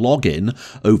word login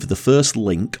over the first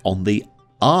link on the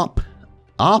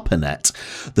ARPANET,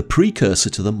 the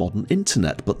precursor to the modern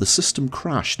internet, but the system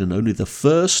crashed and only the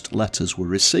first letters were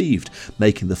received,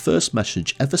 making the first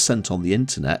message ever sent on the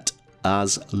internet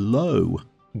as low.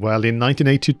 Well, in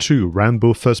 1982,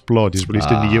 Rambo First Blood is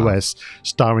released in the US,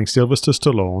 starring Sylvester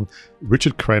Stallone,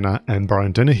 Richard Crenna, and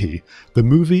Brian Dennehy. The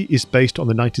movie is based on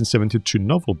the 1972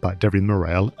 novel by Devin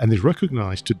Morrell and is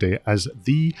recognized today as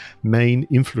the main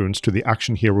influence to the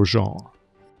action hero genre.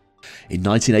 In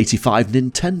 1985,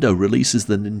 Nintendo releases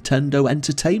the Nintendo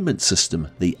Entertainment System,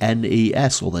 the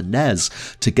NES or the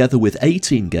NES, together with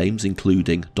 18 games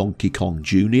including Donkey Kong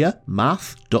Jr.,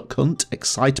 Math, Duck Hunt,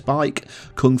 Excitebike,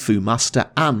 Kung Fu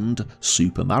Master and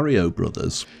Super Mario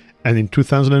Bros. And in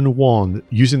 2001,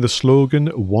 using the slogan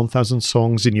 1,000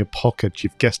 songs in your pocket,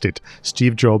 you've guessed it,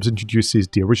 Steve Jobs introduces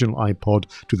the original iPod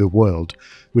to the world.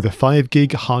 With a 5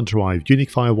 gig hard drive,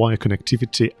 unique FireWire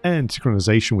connectivity and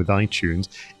synchronization with iTunes,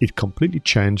 it completely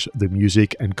changed the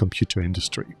music and computer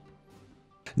industry.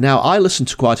 Now, I listen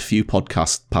to quite a few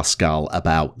podcasts, Pascal,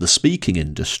 about the speaking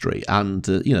industry, and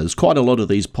there's quite a lot of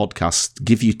these podcasts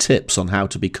give you tips on how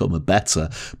to become a better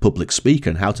public speaker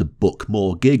and how to book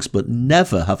more gigs, but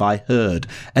never have I heard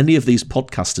any of these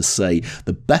podcasters say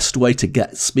the best way to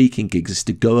get speaking gigs is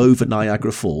to go over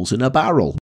Niagara Falls in a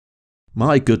barrel.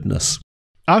 My goodness.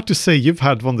 I have to say, you've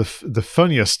had one of the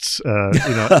funniest,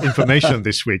 information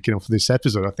this week, for this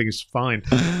episode. I think it's fine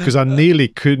because I nearly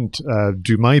couldn't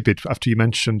do my bit after you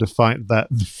mentioned the fact that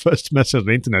the first message on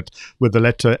the internet with the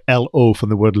letter LO from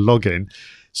the word login.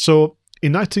 So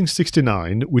in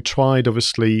 1969, we tried,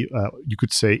 obviously, you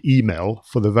could say email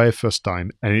for the very first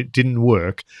time, and it didn't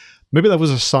work. Maybe that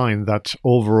was a sign that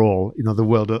overall, the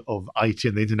world of IT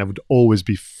and the internet would always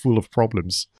be full of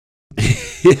problems.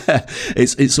 Yeah,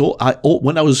 it's all.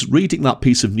 When I was reading that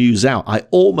piece of news out, I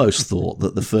almost thought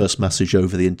that the first message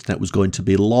over the internet was going to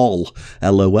be LOL,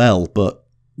 LOL, but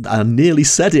I nearly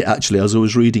said it actually as I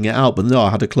was reading it out. But no,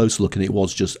 I had a close look and it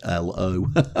was just LO.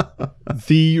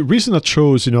 The reason I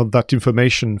chose, that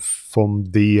information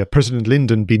from the President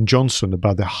Lyndon B. Johnson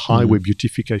about the Highway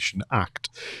Beautification Act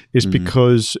is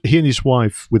because he and his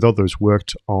wife, with others,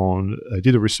 worked on,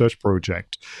 did a research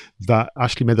project that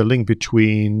actually made a link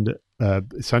between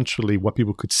essentially what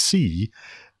people could see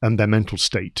and their mental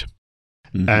state.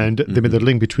 And they made a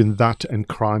link between that and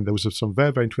crime. There was some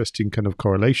very, very interesting kind of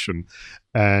correlation.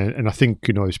 And I think,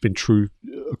 it's been true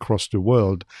across the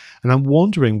world. And I'm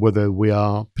wondering whether we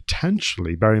are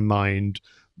potentially, bear in mind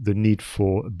the need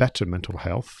for better mental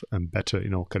health and better,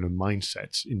 kind of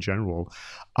mindsets in general.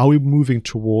 Are we moving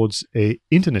towards a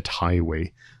Internet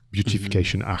Highway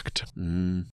Beautification Act?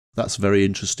 That's a very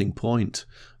interesting point.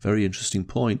 Very interesting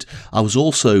point. I was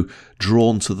also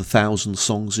drawn to the 1,000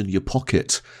 Songs in Your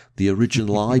Pocket, the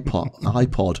original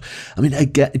iPod. I mean,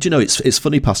 again, it's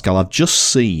funny, Pascal. I've just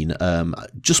seen,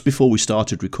 just before we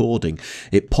started recording,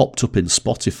 it popped up in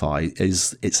Spotify.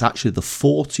 It's actually the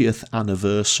 40th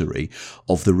anniversary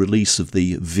of the release of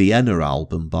the Vienna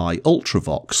album by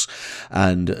Ultravox.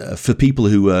 And for people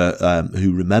who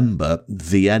remember,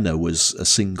 Vienna was a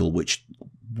single which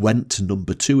went to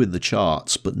number 2 in the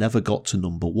charts but never got to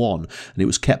number 1, and it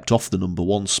was kept off the number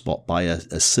 1 spot by a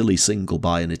silly single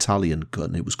by an Italian cut,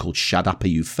 and it was called Shut Up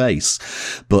You Face.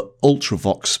 But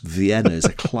Ultravox Vienna is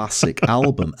a classic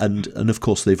album, and of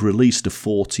course they've released a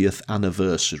 40th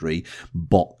anniversary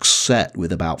box set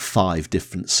with about 5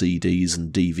 different CDs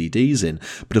and DVDs in.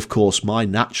 But of course my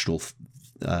natural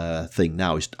thing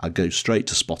now is I go straight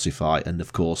to Spotify, and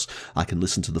of course I can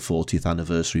listen to the 40th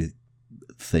anniversary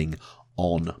thing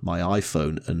on my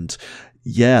iPhone, and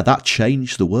yeah, that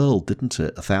changed the world, didn't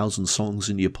it? 1,000 Songs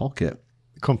in Your Pocket.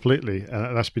 Completely.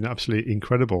 That's been absolutely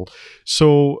incredible.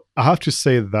 So I have to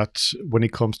say that when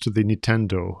it comes to the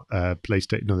Nintendo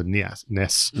PlayStation, no, the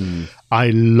NES, I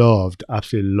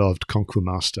absolutely loved Kung Fu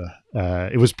Master.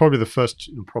 It was probably the first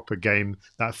proper game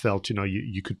that felt,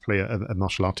 you could play a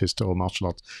martial artist or a martial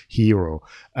arts hero.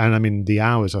 And I mean, the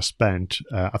hours I spent,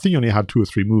 I think you only had 2 or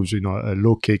 3 moves, a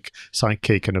low kick, side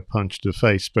kick, and a punch to the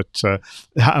face, but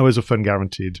hours of fun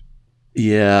guaranteed.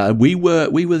 Yeah, we were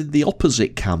the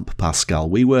opposite camp, Pascal.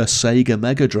 We were Sega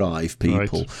Mega Drive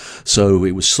people, right. So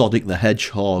it was Sonic the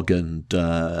Hedgehog and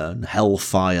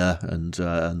Hellfire and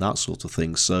that sort of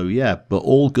thing. So yeah, but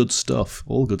all good stuff.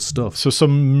 So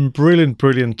some brilliant,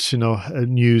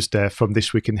 news there from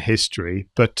this week in history.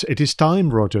 But it is time,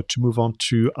 Roger, to move on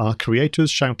to our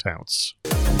creators' shout-outs.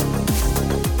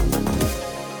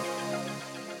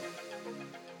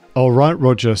 All right,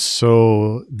 Roger.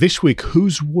 So this week,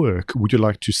 whose work would you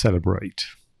like to celebrate?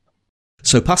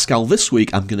 So, Pascal, this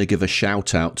week I'm going to give a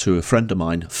shout out to a friend of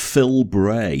mine, Phil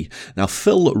Bray. Now,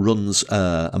 Phil runs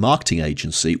a marketing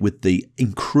agency with the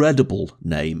incredible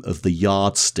name of the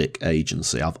Yardstick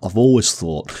Agency. I've always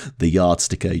thought the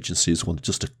Yardstick Agency is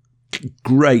just a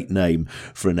great name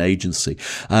for an agency.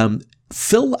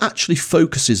 Phil actually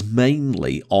focuses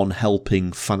mainly on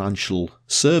helping financial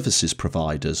services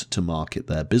providers to market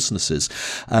their businesses.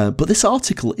 But this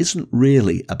article isn't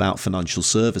really about financial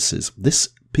services. This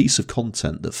piece of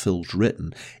content that Phil's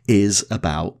written is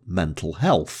about mental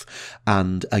health.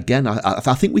 And again,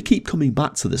 I think we keep coming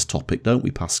back to this topic, don't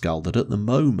we, Pascal, that at the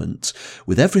moment,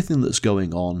 with everything that's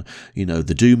going on,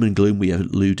 the doom and gloom we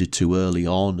alluded to early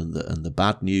on and the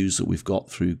bad news that we've got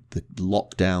through the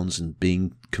lockdowns and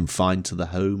being confined to the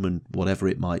home and whatever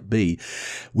it might be,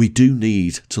 we do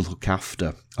need to look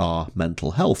after our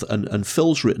mental health. And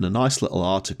Phil's written a nice little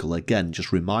article, again,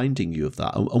 just reminding you of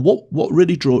that. And what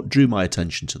really drew my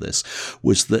attention to this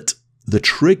was that the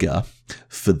trigger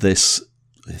for this,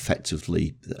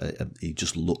 effectively, he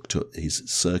just looked at his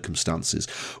circumstances,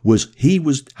 was he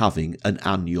was having an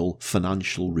annual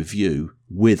financial review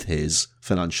with his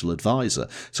financial advisor.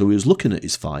 So he was looking at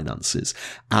his finances,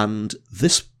 and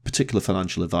this particular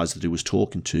financial advisor that he was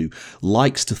talking to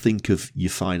likes to think of your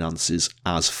finances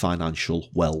as financial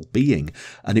well-being.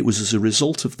 And it was as a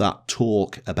result of that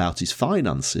talk about his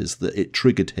finances that it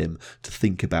triggered him to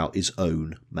think about his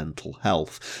own mental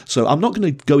health. So I'm not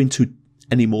going to go into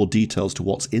any more details to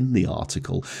what's in the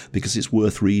article because it's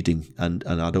worth reading and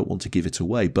I don't want to give it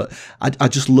away. But I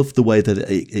just love the way that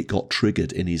it got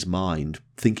triggered in his mind,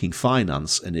 thinking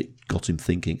finance, and it got him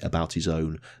thinking about his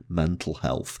own mental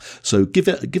health. So give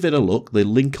it a look. The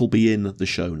link will be in the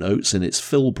show notes, and it's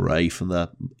Phil Bray from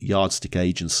the Yardstick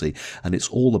Agency, and it's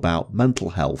all about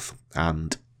mental health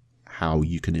and how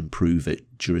you can improve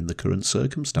it during the current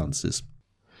circumstances.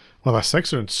 Well, that's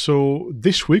excellent. So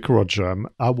this week, Roger,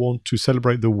 I want to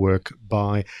celebrate the work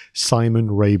by Simon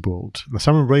Raybould. Now,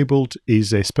 Simon Raybould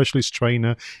is a specialist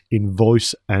trainer in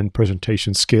voice and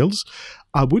presentation skills.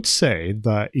 I would say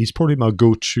that he's probably my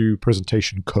go-to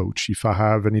presentation coach. If I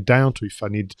have any doubt or if I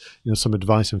need some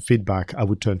advice and feedback, I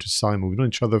would turn to Simon. We've known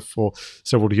each other for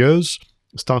several years.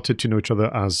 Started to know each other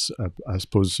as, I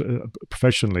suppose,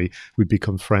 professionally. We've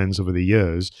become friends over the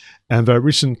years. And very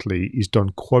recently, he's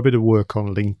done quite a bit of work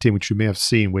on LinkedIn, which you may have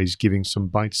seen, where he's giving some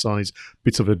bite-sized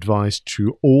bits of advice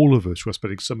to all of us who are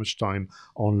spending so much time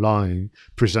online,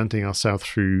 presenting ourselves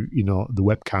through, the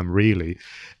webcam, really.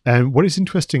 And what is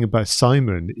interesting about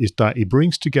Simon is that he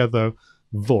brings together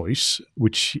voice,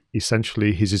 which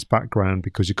essentially is his background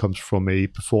because he comes from a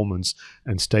performance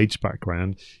and stage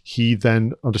background. He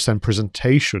then understands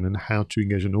presentation and how to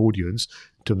engage an audience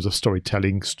in terms of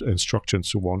storytelling and structure and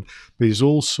so on. But he's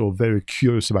also very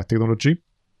curious about technology.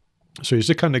 So he's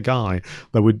the kind of guy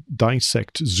that would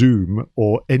dissect Zoom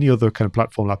or any other kind of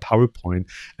platform like PowerPoint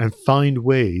and find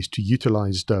ways to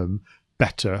utilize them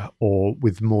better or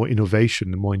with more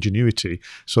innovation and more ingenuity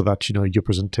so that your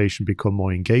presentation become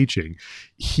more engaging.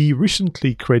 He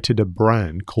recently created a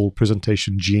brand called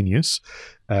Presentation Genius.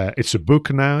 It's a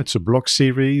book now, it's a blog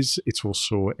series, it's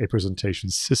also a presentation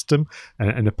system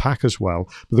and a pack as well.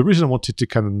 But the reason I wanted to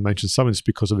kind of mention Simon is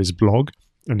because of his blog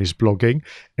and his blogging,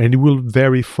 and it will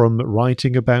vary from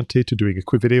writing about it to doing a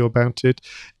quick video about it.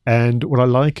 And what I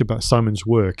like about Simon's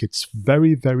work, it's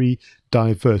very, very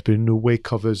diverse, but in a way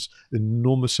covers an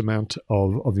enormous amount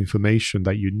of information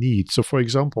that you need. So, for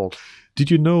example, did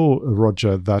you know,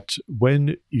 Roger, that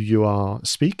when you are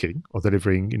speaking or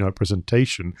delivering, a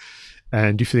presentation,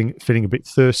 and you're feeling a bit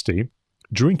thirsty,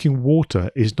 drinking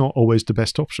water is not always the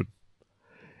best option.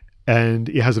 and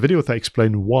he has a video that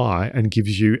explains why and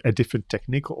gives you a different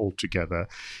technique altogether.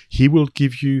 He will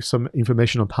give you some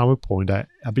information on PowerPoint.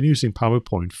 I've been using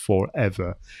PowerPoint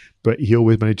forever, but he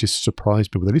always manages to surprise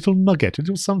me with a little nugget, a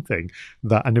little something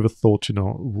that I never thought,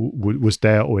 was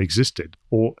there or existed,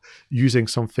 or using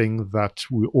something that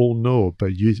we all know,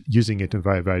 but using it in a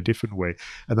very, very different way.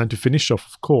 And then to finish off,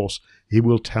 of course, he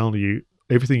will tell you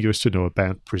everything you used to know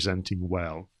about presenting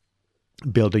well,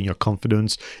 building your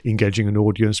confidence, engaging an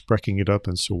audience, breaking it up,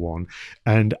 and so on.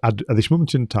 And at this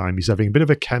moment in time, he's having a bit of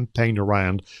a campaign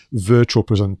around virtual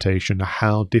presentation,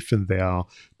 how different they are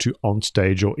to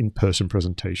on-stage or in-person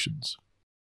presentations.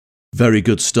 Very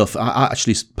good stuff.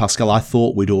 Actually, Pascal, I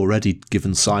thought we'd already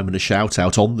given Simon a shout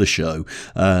out on the show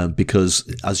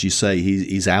because, as you say,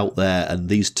 he's out there, and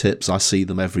these tips, I see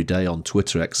them every day on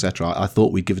Twitter, etc. I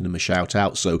thought we'd given him a shout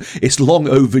out, so it's long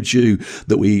overdue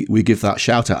that we give that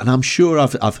shout out. And I'm sure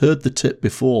I've heard the tip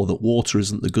before that water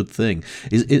isn't the good thing.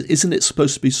 Isn't it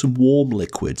supposed to be some warm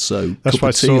liquid? So that's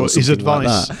right. So his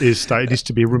advice is that it needs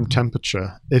to be room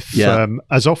temperature. If,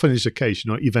 as often is the case,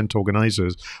 event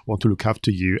organisers want to look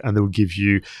after you, and will give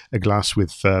you a glass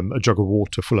with a jug of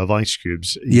water full of ice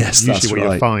cubes. Yes, usually that's what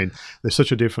right. you find, there's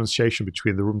such a differentiation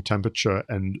between the room temperature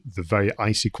and the very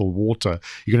icy cold water.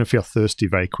 You're going to feel thirsty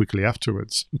very quickly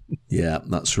afterwards. Yeah,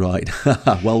 that's right.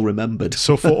 Well remembered.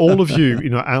 So for all of you,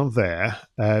 out there,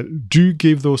 do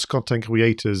give those content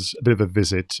creators a bit of a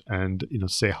visit and,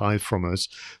 say hi from us,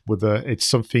 whether it's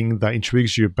something that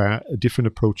intrigues you about a different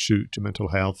approach to mental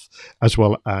health, as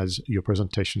well as your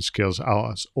presentation skills.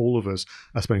 As all of us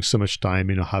are spending so much time,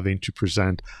 having to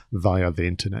present via the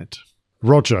internet.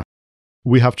 Roger,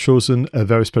 we have chosen a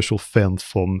very special film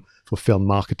for film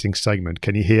marketing segment.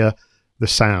 Can you hear the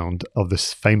sound of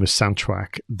this famous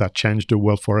soundtrack that changed the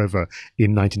world forever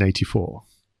in 1984?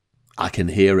 I can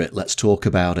hear it. Let's talk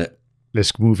about it.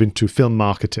 Let's move into film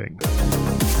marketing.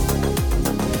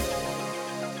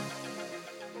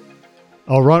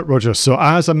 All right, Roger. So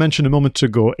as I mentioned a moment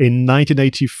ago, in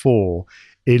 1984,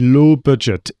 a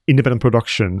low-budget independent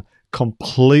production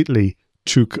completely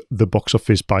took the box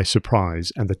office by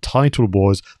surprise, and the title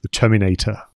was The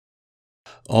Terminator.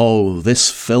 Oh,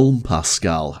 this film,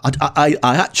 Pascal. I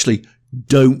actually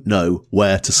don't know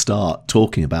where to start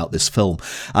talking about this film.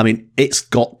 I mean, it's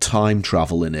got time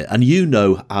travel in it, and you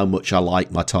know how much I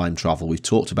like my time travel. We've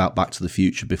talked about Back to the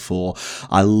Future before.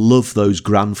 I love those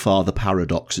grandfather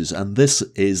paradoxes, and this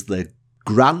is the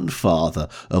grandfather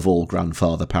of all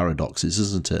grandfather paradoxes,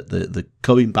 isn't it? The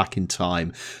going back in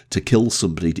time to kill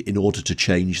somebody in order to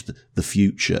change the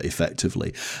future,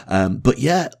 effectively. But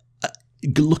yeah,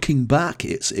 looking back,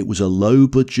 it was a low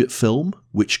budget film,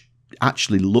 which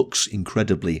actually looks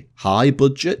incredibly high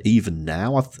budget even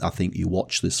now. I think you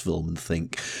watch this film and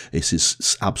think this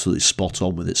is absolutely spot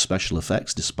on with its special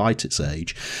effects despite its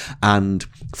age, and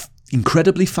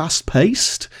incredibly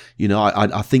fast-paced.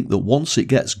 I think that once it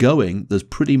gets going, there's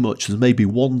maybe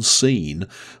one scene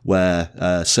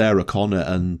where Sarah Connor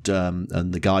and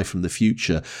the guy from the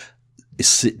future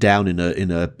sit down in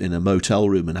a motel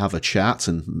room and have a chat,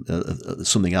 and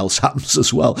something else happens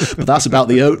as well. But that's about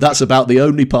the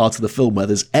only part of the film where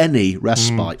there's any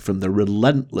respite from the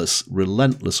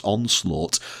relentless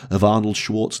onslaught of Arnold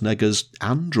Schwarzenegger's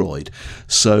android.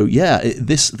 So yeah,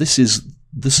 this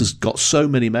has got so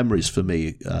many memories for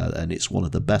me, and it's one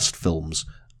of the best films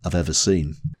I've ever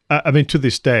seen. I mean, to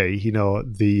this day,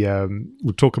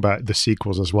 we'll talk about the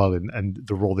sequels as well, and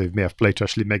the role they may have played to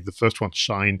actually make the first one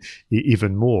shine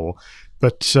even more.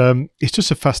 But it's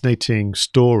just a fascinating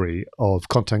story of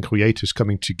content creators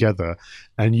coming together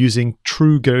and using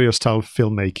true guerrilla-style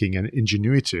filmmaking and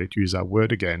ingenuity, to use that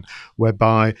word again,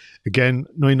 whereby, again,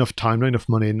 not enough time, not enough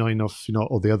money, not enough,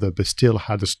 all the other, but still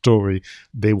had a story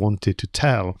they wanted to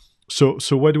tell. So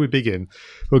where do we begin?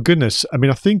 Well, goodness, I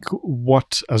mean, I think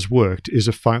what has worked is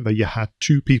the fact that you had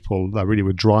two people that really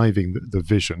were driving the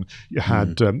vision. You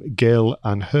had Gale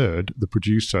Anne Hurd, the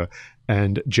producer,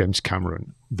 and James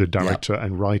Cameron, the director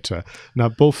and writer. Now,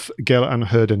 both Gale Anne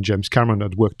Hurd and James Cameron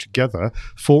had worked together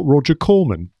for Roger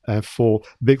Corman. For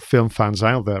big film fans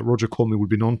out there, Roger Corman would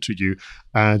be known to you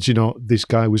as, this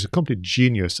guy was a complete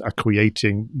genius at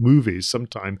creating movies,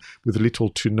 sometimes with little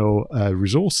to no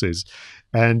resources.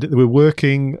 And they were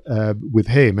working with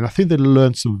him. And I think they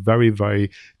learned some very,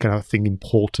 very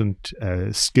important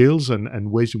skills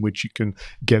and ways in which you can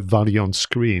get value on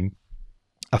screen.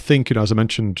 I think, as I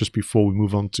mentioned just before we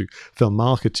move on to film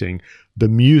marketing, the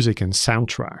music and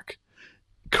soundtrack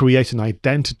create an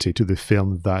identity to the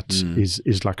film that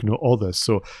is like no other.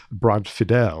 So Brad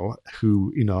Fiedel,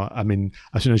 who,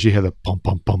 as soon as you hear the pum,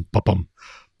 pum, pum, pum, pum,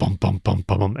 bum, bum, bum,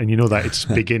 bum, bum. And you know that it's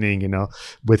beginning,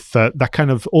 with that kind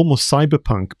of almost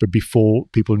cyberpunk, but before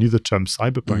people knew the term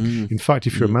cyberpunk. In fact,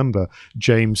 if you remember,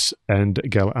 James and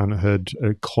Gail Ann had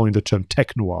coined the term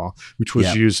tech noir, which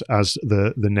was used as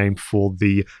the name for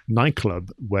the nightclub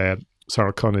where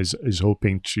Sarah Connor is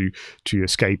hoping to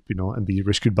escape, and be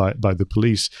rescued by the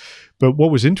police. But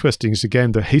what was interesting is,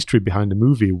 again, the history behind the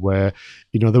movie where,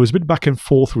 there was a bit back and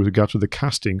forth with regard to the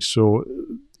casting. So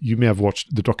you may have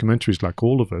watched the documentaries like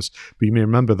all of us, but you may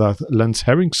remember that Lance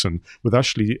Henriksen was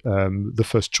actually the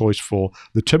first choice for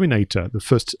the Terminator. The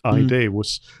first idea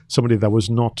was somebody that was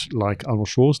not like Arnold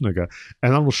Schwarzenegger.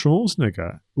 And Arnold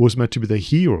Schwarzenegger was meant to be the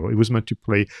hero. He was meant to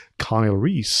play Kyle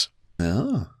Reese.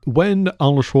 When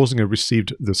Arnold Schwarzenegger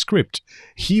received the script,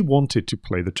 he wanted to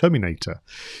play the Terminator.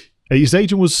 His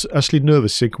agent was actually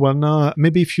nervous, saying, well, nah,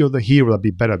 maybe if you're the hero, that'd be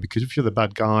better, because if you're the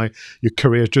bad guy, your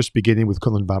career is just beginning with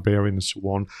Conan Barbarian and so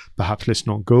on, perhaps let's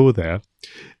not go there.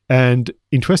 And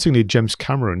interestingly, James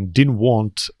Cameron didn't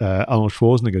want Arnold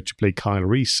Schwarzenegger to play Kyle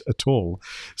Reese at all.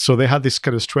 So they had this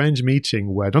kind of strange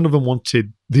meeting where none of them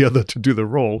wanted the other to do the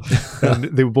role. And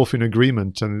they were both in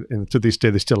agreement. And to this day,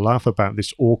 they still laugh about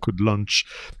this awkward lunch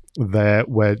there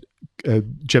where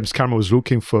James Cameron was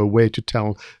looking for a way to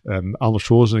tell Arnold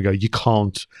Schwarzenegger, you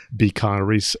can't be Kyle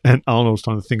Reese. And Arnold was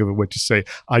trying to think of a way to say,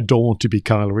 I don't want to be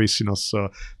Kyle Reese. So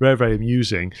very, very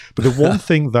amusing. But the one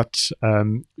thing that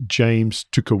James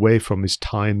took away from his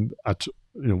time at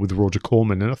with Roger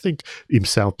Corman, and I think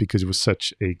himself, because he was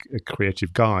such a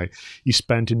creative guy, he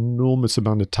spent enormous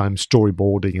amount of time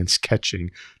storyboarding and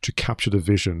sketching to capture the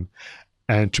vision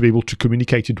and to be able to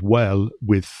communicate it well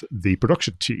with the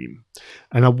production team.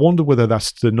 And I wonder whether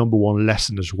that's the number one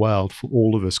lesson as well for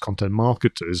all of us content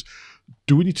marketers.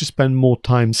 Do we need to spend more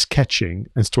time sketching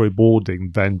and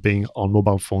storyboarding than being on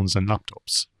mobile phones and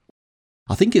laptops?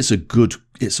 I think it's a good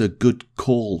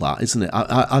call, that, isn't it?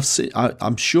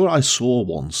 I'm sure I saw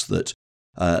once that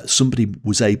somebody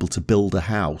was able to build a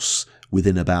house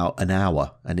within about an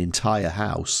hour, an entire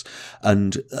house,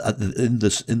 and in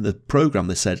the program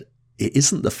they said, it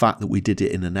isn't the fact that we did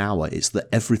it in an hour, it's that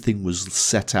everything was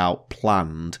set out,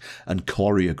 planned and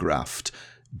choreographed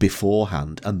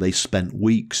beforehand, and they spent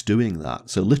weeks doing that.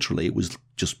 So literally it was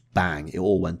just bang, it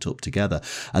all went up together.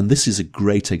 And this is a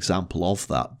great example of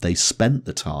that. They spent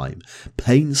the time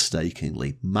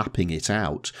painstakingly mapping it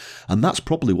out. And that's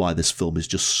probably why this film is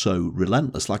just so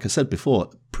relentless. Like I said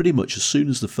before, pretty much as soon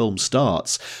as the film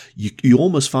starts, you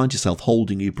almost find yourself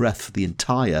holding your breath for the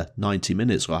entire 90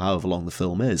 minutes or however long the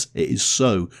film is. It is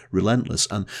so relentless.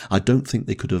 And I don't think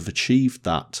they could have achieved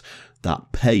that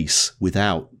pace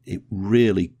without it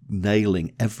really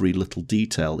nailing every little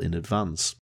detail in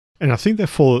advance. And I think,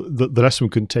 therefore, the lesson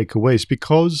we can take away is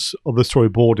because of the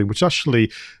storyboarding, which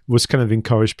actually was kind of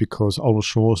encouraged because Arnold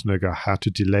Schwarzenegger had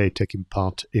to delay taking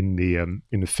part in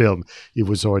the film. He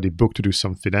was already booked to do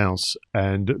something else,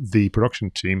 and the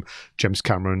production team, James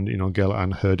Cameron, Gail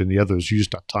Ann Hurd, and the others,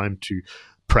 used that time to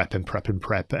prep,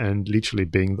 and literally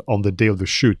being on the day of the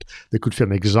shoot, they could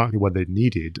film exactly what they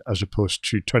needed, as opposed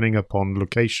to turning up on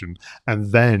location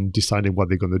and then deciding what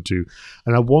they're going to do.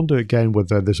 And I wonder again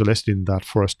whether there's a lesson in that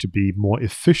for us to be more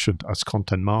efficient as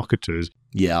content marketers.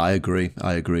 Yeah, I agree.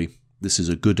 This is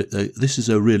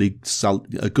a really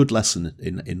good lesson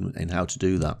in how to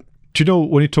do that. Do you know,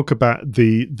 when you talk about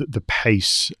the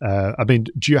pace,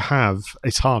 do you have,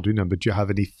 it's hard, but do you have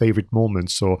any favourite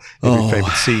moments or any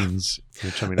favourite scenes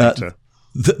in Terminator?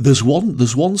 There's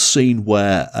one scene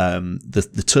where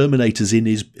the Terminator's in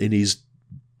his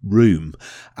room,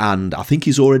 and I think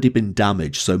he's already been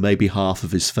damaged, so maybe half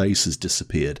of his face has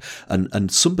disappeared,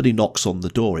 and somebody knocks on the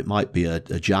door. It might be a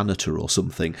janitor or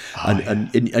something,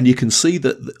 and you can see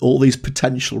that all these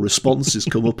potential responses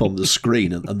come up on the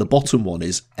screen, and the bottom one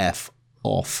is F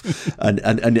off, and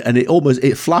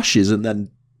it flashes, and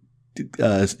then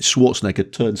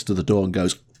Schwarzenegger turns to the door and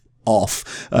goes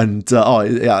off, and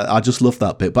I just love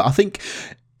that bit. But I think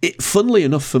funnily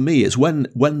enough for me, is when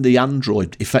the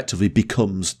android effectively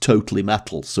becomes totally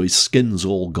metal, so his skin's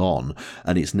all gone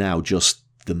and it's now just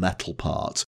the metal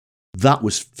part. That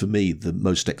was, for me, the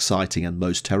most exciting and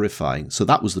most terrifying. So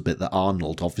that was the bit that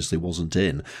Arnold obviously wasn't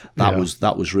in. That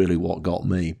was really what got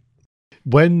me.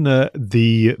 When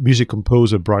the music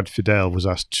composer Brad Fiedel was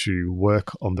asked to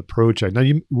work on the project, now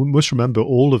you must remember,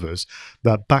 all of us,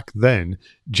 that back then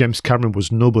James Cameron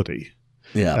was nobody.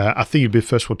 Yeah, I think you'd be the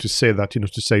first one to say that,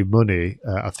 to save money.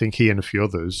 I think he and a few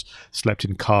others slept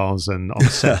in cars and on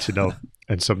set,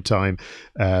 and sometime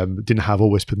didn't have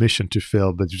always permission to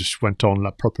film, but just went on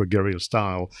like proper guerrilla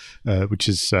style, which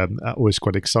is always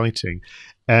quite exciting.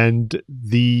 And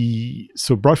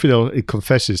so Brad Fiedel, it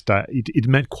confesses that it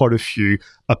met quite a few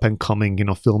up and coming,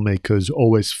 filmmakers,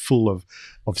 always full of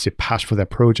obviously passion for their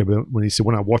project. But when he said,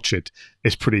 when I watch it,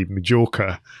 it's pretty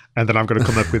mediocre, and then I'm going to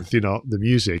come up with the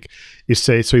music.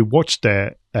 So he watched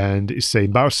that, and it's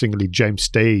embarrassingly James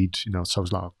stayed. So I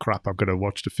was like, oh, crap, I'm going to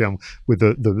watch the film with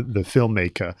the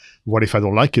filmmaker. What if I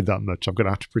don't like it that much? I'm going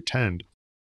to have to pretend.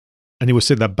 And he was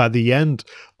saying that by the end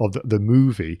of the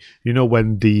movie,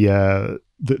 when the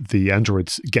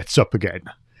android gets up again,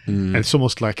 and it's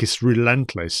almost like it's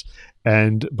relentless.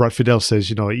 And Brad Fiedel says,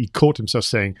 he caught himself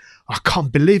saying, I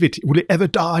can't believe it. Will it ever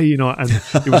die? And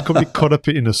he was completely caught up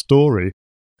in a story.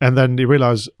 And then he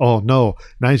realized, oh no,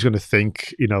 now he's going to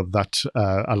think, that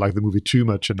I like the movie too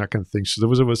much and that kind of thing. So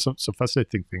there was some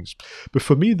fascinating things. But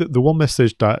for me, the one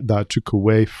message that I took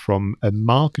away from a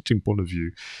marketing point of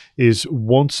view is,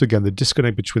 once again, the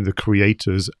disconnect between the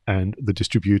creators and the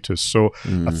distributors. So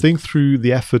I think through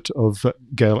the effort of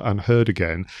Gale and Hurd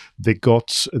again, they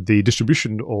got the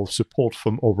distribution or support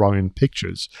from Orion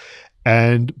Pictures.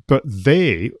 But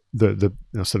they, the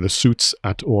suits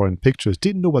at Orion Pictures,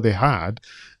 didn't know what they had,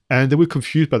 and they were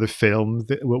confused by the film.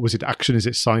 Was it action? Is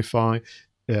it sci-fi?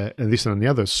 And this and the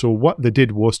other. So what they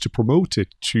did was to promote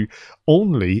it to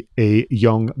only a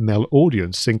young male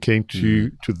audience, thinking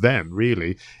to them,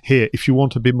 really, here, if you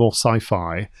want a bit more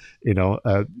sci-fi,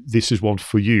 this is one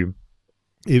for you.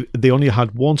 They only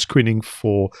had one screening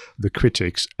for the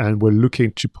critics, and were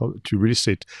looking to release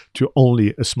it to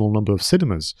only a small number of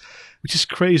cinemas, which is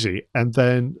crazy. And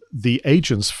then the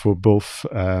agents for both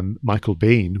Michael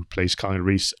Biehn, who plays Kyle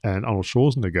Reese, and Arnold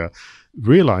Schwarzenegger,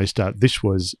 realized that this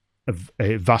was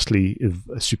a vastly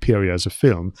superior as a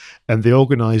film, and they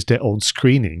organized their own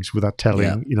screenings without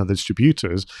telling the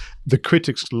distributors. The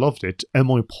critics loved it, and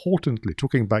more importantly,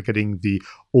 talking about getting the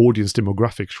audience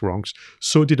demographics wrong,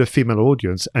 so did a female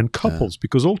audience and couples,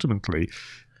 because ultimately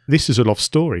this is a love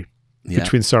story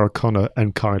between Sarah Connor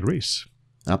and Kyle Reese.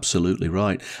 Absolutely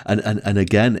right. And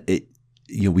again,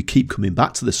 we keep coming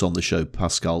back to this on the show,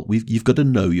 Pascal. You've got to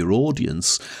know your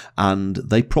audience, and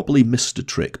they probably missed a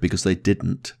trick because they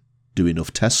didn't do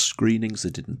enough test screenings, they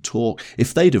didn't talk.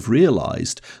 If they'd have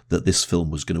realised that this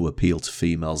film was going to appeal to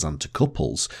females and to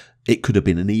couples, it could have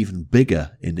been an even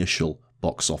bigger initial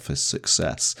box office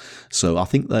success. So I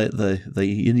think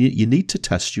you need to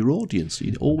test your audience.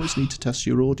 You always need to test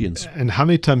your audience. And how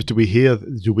many times do we hear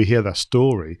that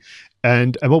story?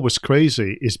 And what was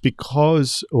crazy is,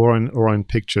 because Orion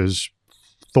Pictures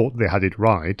thought they had it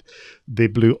right, they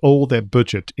blew all their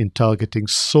budget in targeting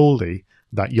solely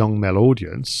that young male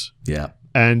audience. Yeah.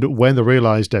 And when they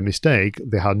realized their mistake,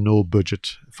 they had no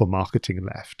budget for marketing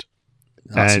left.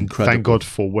 That's incredible. Thank God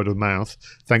for word of mouth.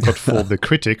 Thank God for the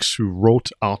critics who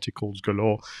wrote articles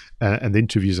galore and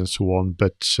interviews and so on.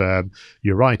 But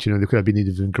you're right. There could have been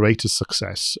even greater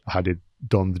success had it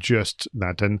done just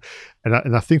that. And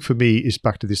I think for me, it's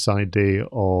back to this idea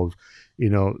of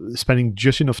spending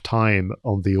just enough time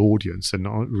on the audience and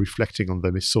reflecting on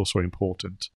them is so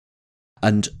important.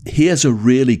 And here's a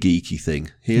really geeky thing.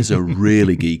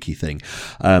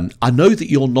 I know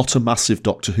that you're not a massive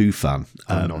Doctor Who fan.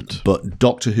 I'm not. But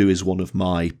Doctor Who is one of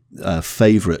my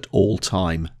favourite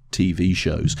all-time TV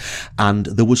shows. And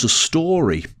there was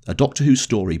a Doctor Who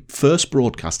story, first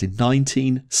broadcast in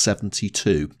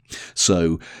 1972.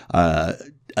 So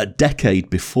a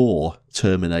decade before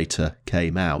Terminator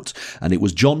came out, and it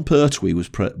was John Pertwee was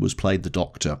played the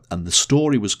Doctor, and the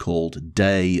story was called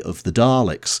Day of the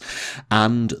Daleks.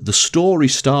 And the story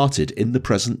started in the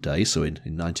present day, so in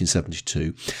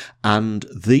 1972, and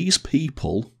these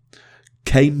people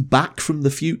came back from the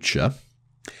future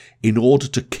in order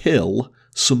to kill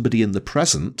somebody in the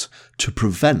present to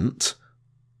prevent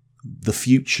the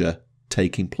future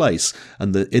taking place.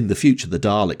 And in the future, the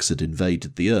Daleks had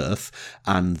invaded the Earth,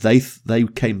 and they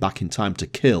came back in time to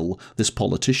kill this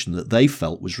politician that they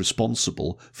felt was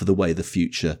responsible for the way the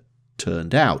future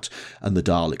turned out. And the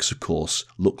Daleks, of course,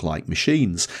 look like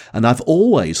machines. And I've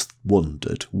always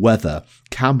wondered whether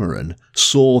Cameron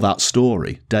saw that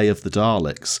story, Day of the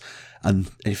Daleks,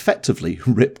 and effectively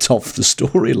ripped off the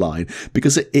storyline,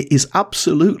 because it is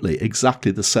absolutely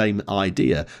exactly the same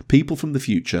idea. People from the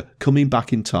future coming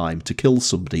back in time to kill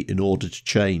somebody in order to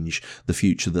change the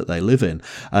future that they live in.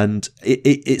 And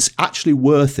it's actually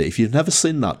worth it. If you've never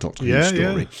seen that Doctor Who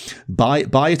story, buy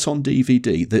it on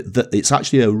DVD. It's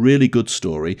actually a really good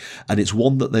story, and it's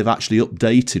one that they've actually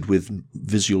updated with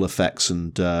visual effects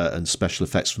and special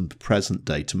effects from the present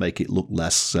day to make it look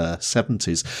less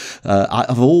 70s.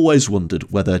 I've always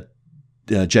wondered whether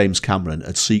James Cameron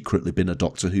had secretly been a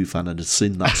Doctor Who fan and had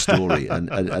seen that story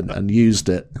and used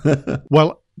it.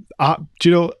 Well, Do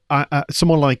you know,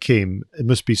 someone like him, it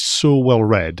must be so well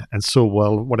read and so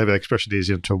well, whatever the expression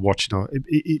is, to watch,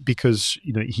 because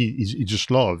he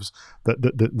just loves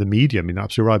the medium.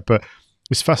 Absolutely right. But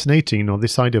it's fascinating,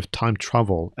 this idea of time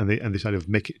travel and this idea of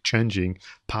changing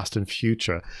past and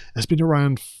future has been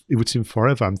around, it would seem,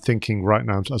 forever. I'm thinking right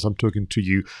now, as I'm talking to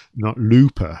you,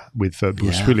 Looper with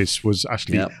Bruce Willis was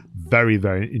actually very,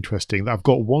 very interesting. I've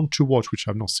got one to watch, which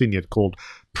I've not seen yet, called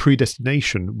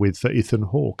Predestination with Ethan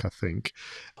Hawke, I think.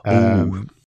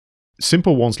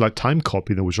 Simple ones like Time Cop,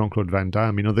 with Jean-Claude Van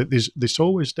Damme, there's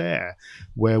always there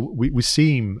where we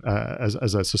seem as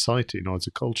a society, as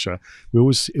a culture,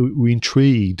 we're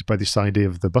intrigued by this idea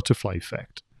of the butterfly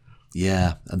effect.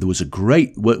 Yeah, and there was a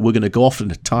great. We're going to go off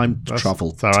in a time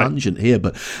travel tangent here,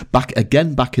 but back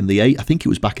in the I think it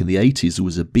was back in the 80s, there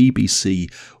was a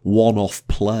BBC one-off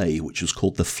play which was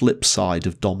called The Flip Side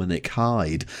of Dominic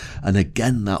Hyde, and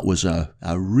again that was a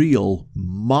real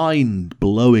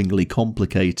mind-blowingly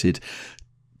complicated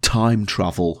time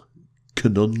travel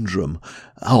conundrum.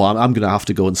 I'm going to have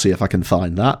to go and see if I can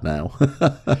find that now.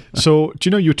 So, do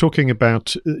you know, you're talking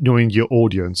about knowing your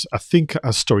audience. I think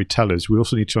as storytellers, we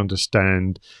also need to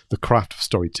understand the craft of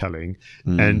storytelling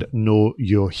and know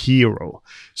your hero.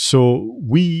 So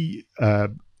we,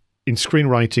 in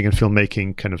screenwriting and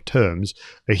filmmaking kind of terms,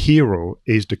 a hero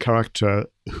is the character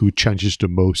who changes the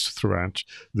most throughout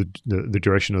the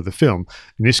duration of the film.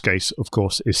 In this case, of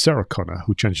course, is Sarah Connor,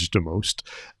 who changes the most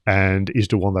and is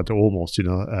the one that almost,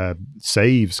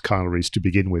 saves Kyle Reese to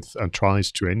begin with, and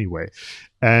tries to anyway.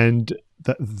 And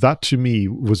that to me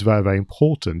was very, very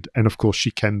important. And of course, she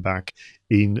came back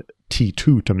in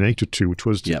T2, Terminator 2, which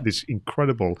was this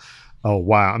incredible. Oh,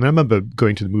 wow. I remember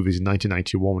going to the movies in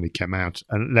 1991 when it came out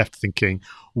and left thinking,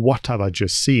 what have I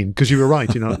just seen? Because you were right,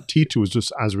 T2 was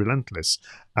just as relentless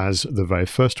as the very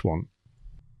first one.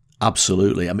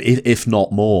 Absolutely. I mean, if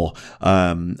not more.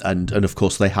 And of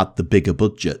course, they had the bigger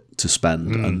budget to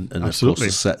spend. And of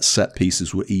course, the set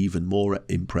pieces were even more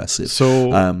impressive.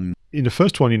 So in the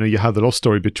first one, you have the love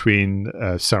story between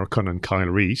Sarah Connor and Kyle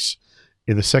Reese.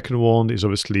 In the second one is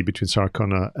obviously between Sarah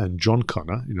Connor and John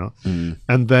Connor,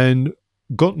 And then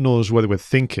God knows what they were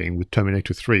thinking with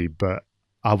Terminator 3, but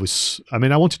I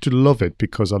wanted to love it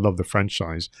because I love the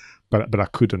franchise, but I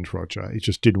couldn't, Roger. It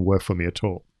just didn't work for me at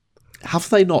all.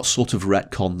 Have they not sort of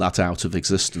retconned that out of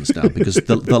existence now? Because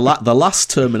the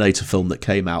last Terminator film that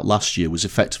came out last year was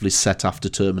effectively set after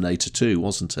Terminator 2,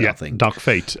 wasn't it? Yeah, I think Dark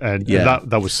Fate, and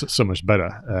that was so much better.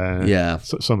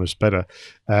 So much better.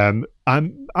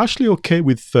 I'm actually okay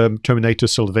with Terminator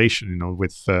Salvation,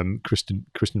 with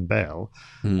Kristen Bell.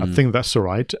 I think that's all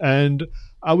right, and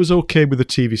I was okay with the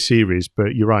TV series.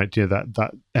 But you're right,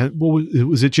 that and what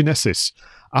was it, Genesis?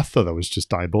 I thought that was just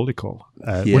diabolical.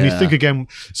 When you think again,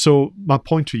 so my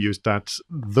point to you is that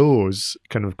those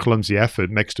kind of clumsy effort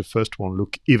makes the first one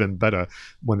look even better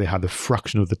when they had a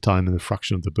fraction of the time and a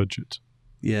fraction of the budget.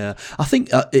 Yeah, I think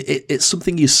it's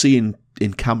something you see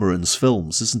in Cameron's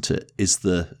films, isn't it? Is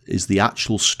the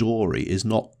actual story is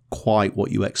not quite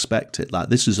what you expect it. Like,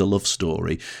 this is a love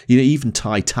story. Even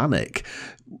Titanic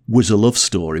was a love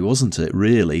story, wasn't it?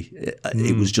 Really,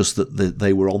 it was just that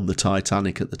they were on the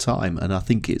Titanic at the time, and I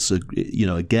think it's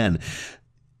again,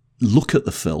 look at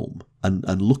the film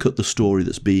and look at the story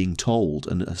that's being told,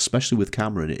 and especially with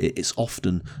Cameron, it's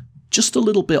often just a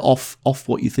little bit off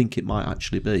what you think it might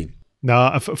actually be.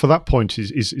 Now, for that point,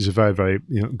 is a very, very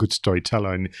good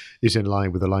storyteller, and is in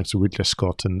line with the likes of Ridley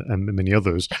Scott and many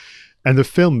others. And the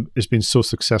film has been so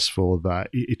successful that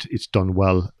it's done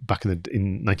well back in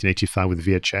 1985 with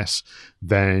VHS.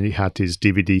 Then he had his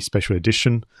DVD special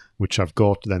edition, which I've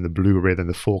got, then the Blu-ray, then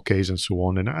the 4Ks and so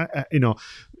on. And,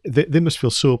 they must feel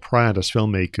so proud as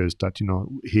filmmakers that,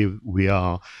 here we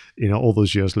are, all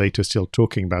those years later still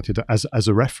talking about it as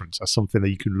a reference, as something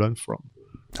that you can learn from.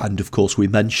 And of course, we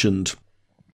mentioned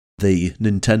the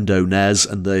Nintendo NES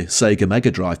and the Sega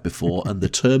Mega Drive before, and the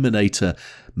Terminator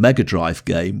Mega Drive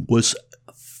game was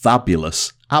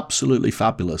fabulous, absolutely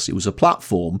fabulous. It was a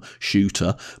platform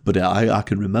shooter, but I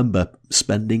can remember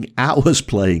spending hours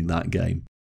playing that game.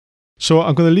 So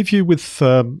I'm going to leave you with,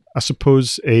 I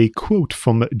suppose, a quote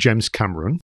from James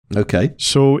Cameron. Okay.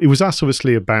 So it was asked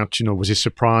obviously about, was he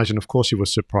surprised? And of course he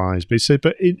was surprised. But he said,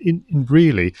 but in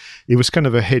really, it was kind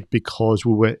of a hit because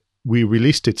we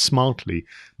released it smartly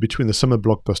between the summer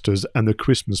blockbusters and the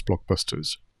Christmas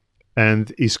blockbusters.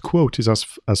 And his quote is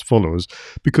as follows: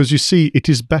 because you see, it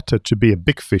is better to be a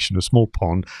big fish in a small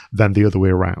pond than the other way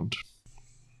around.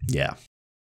 Yeah.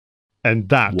 And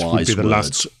that Wise would be the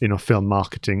words. last, film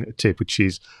marketing tip, which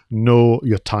is know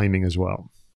your timing as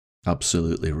well.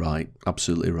 Absolutely right.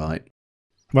 Absolutely right.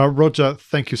 Well, Roger,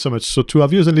 thank you so much. So to our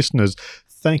viewers and listeners,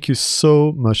 thank you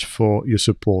so much for your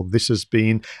support. This has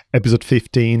been episode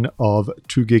 15 of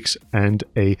Two Geeks and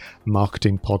a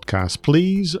Marketing Podcast.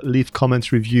 Please leave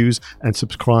comments, reviews, and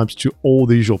subscribe to all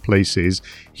the usual places.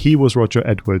 He was Roger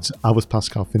Edwards. I was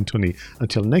Pascal Fintoni.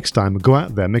 Until next time, go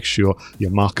out there, make sure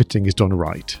your marketing is done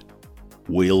right.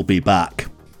 We'll be back.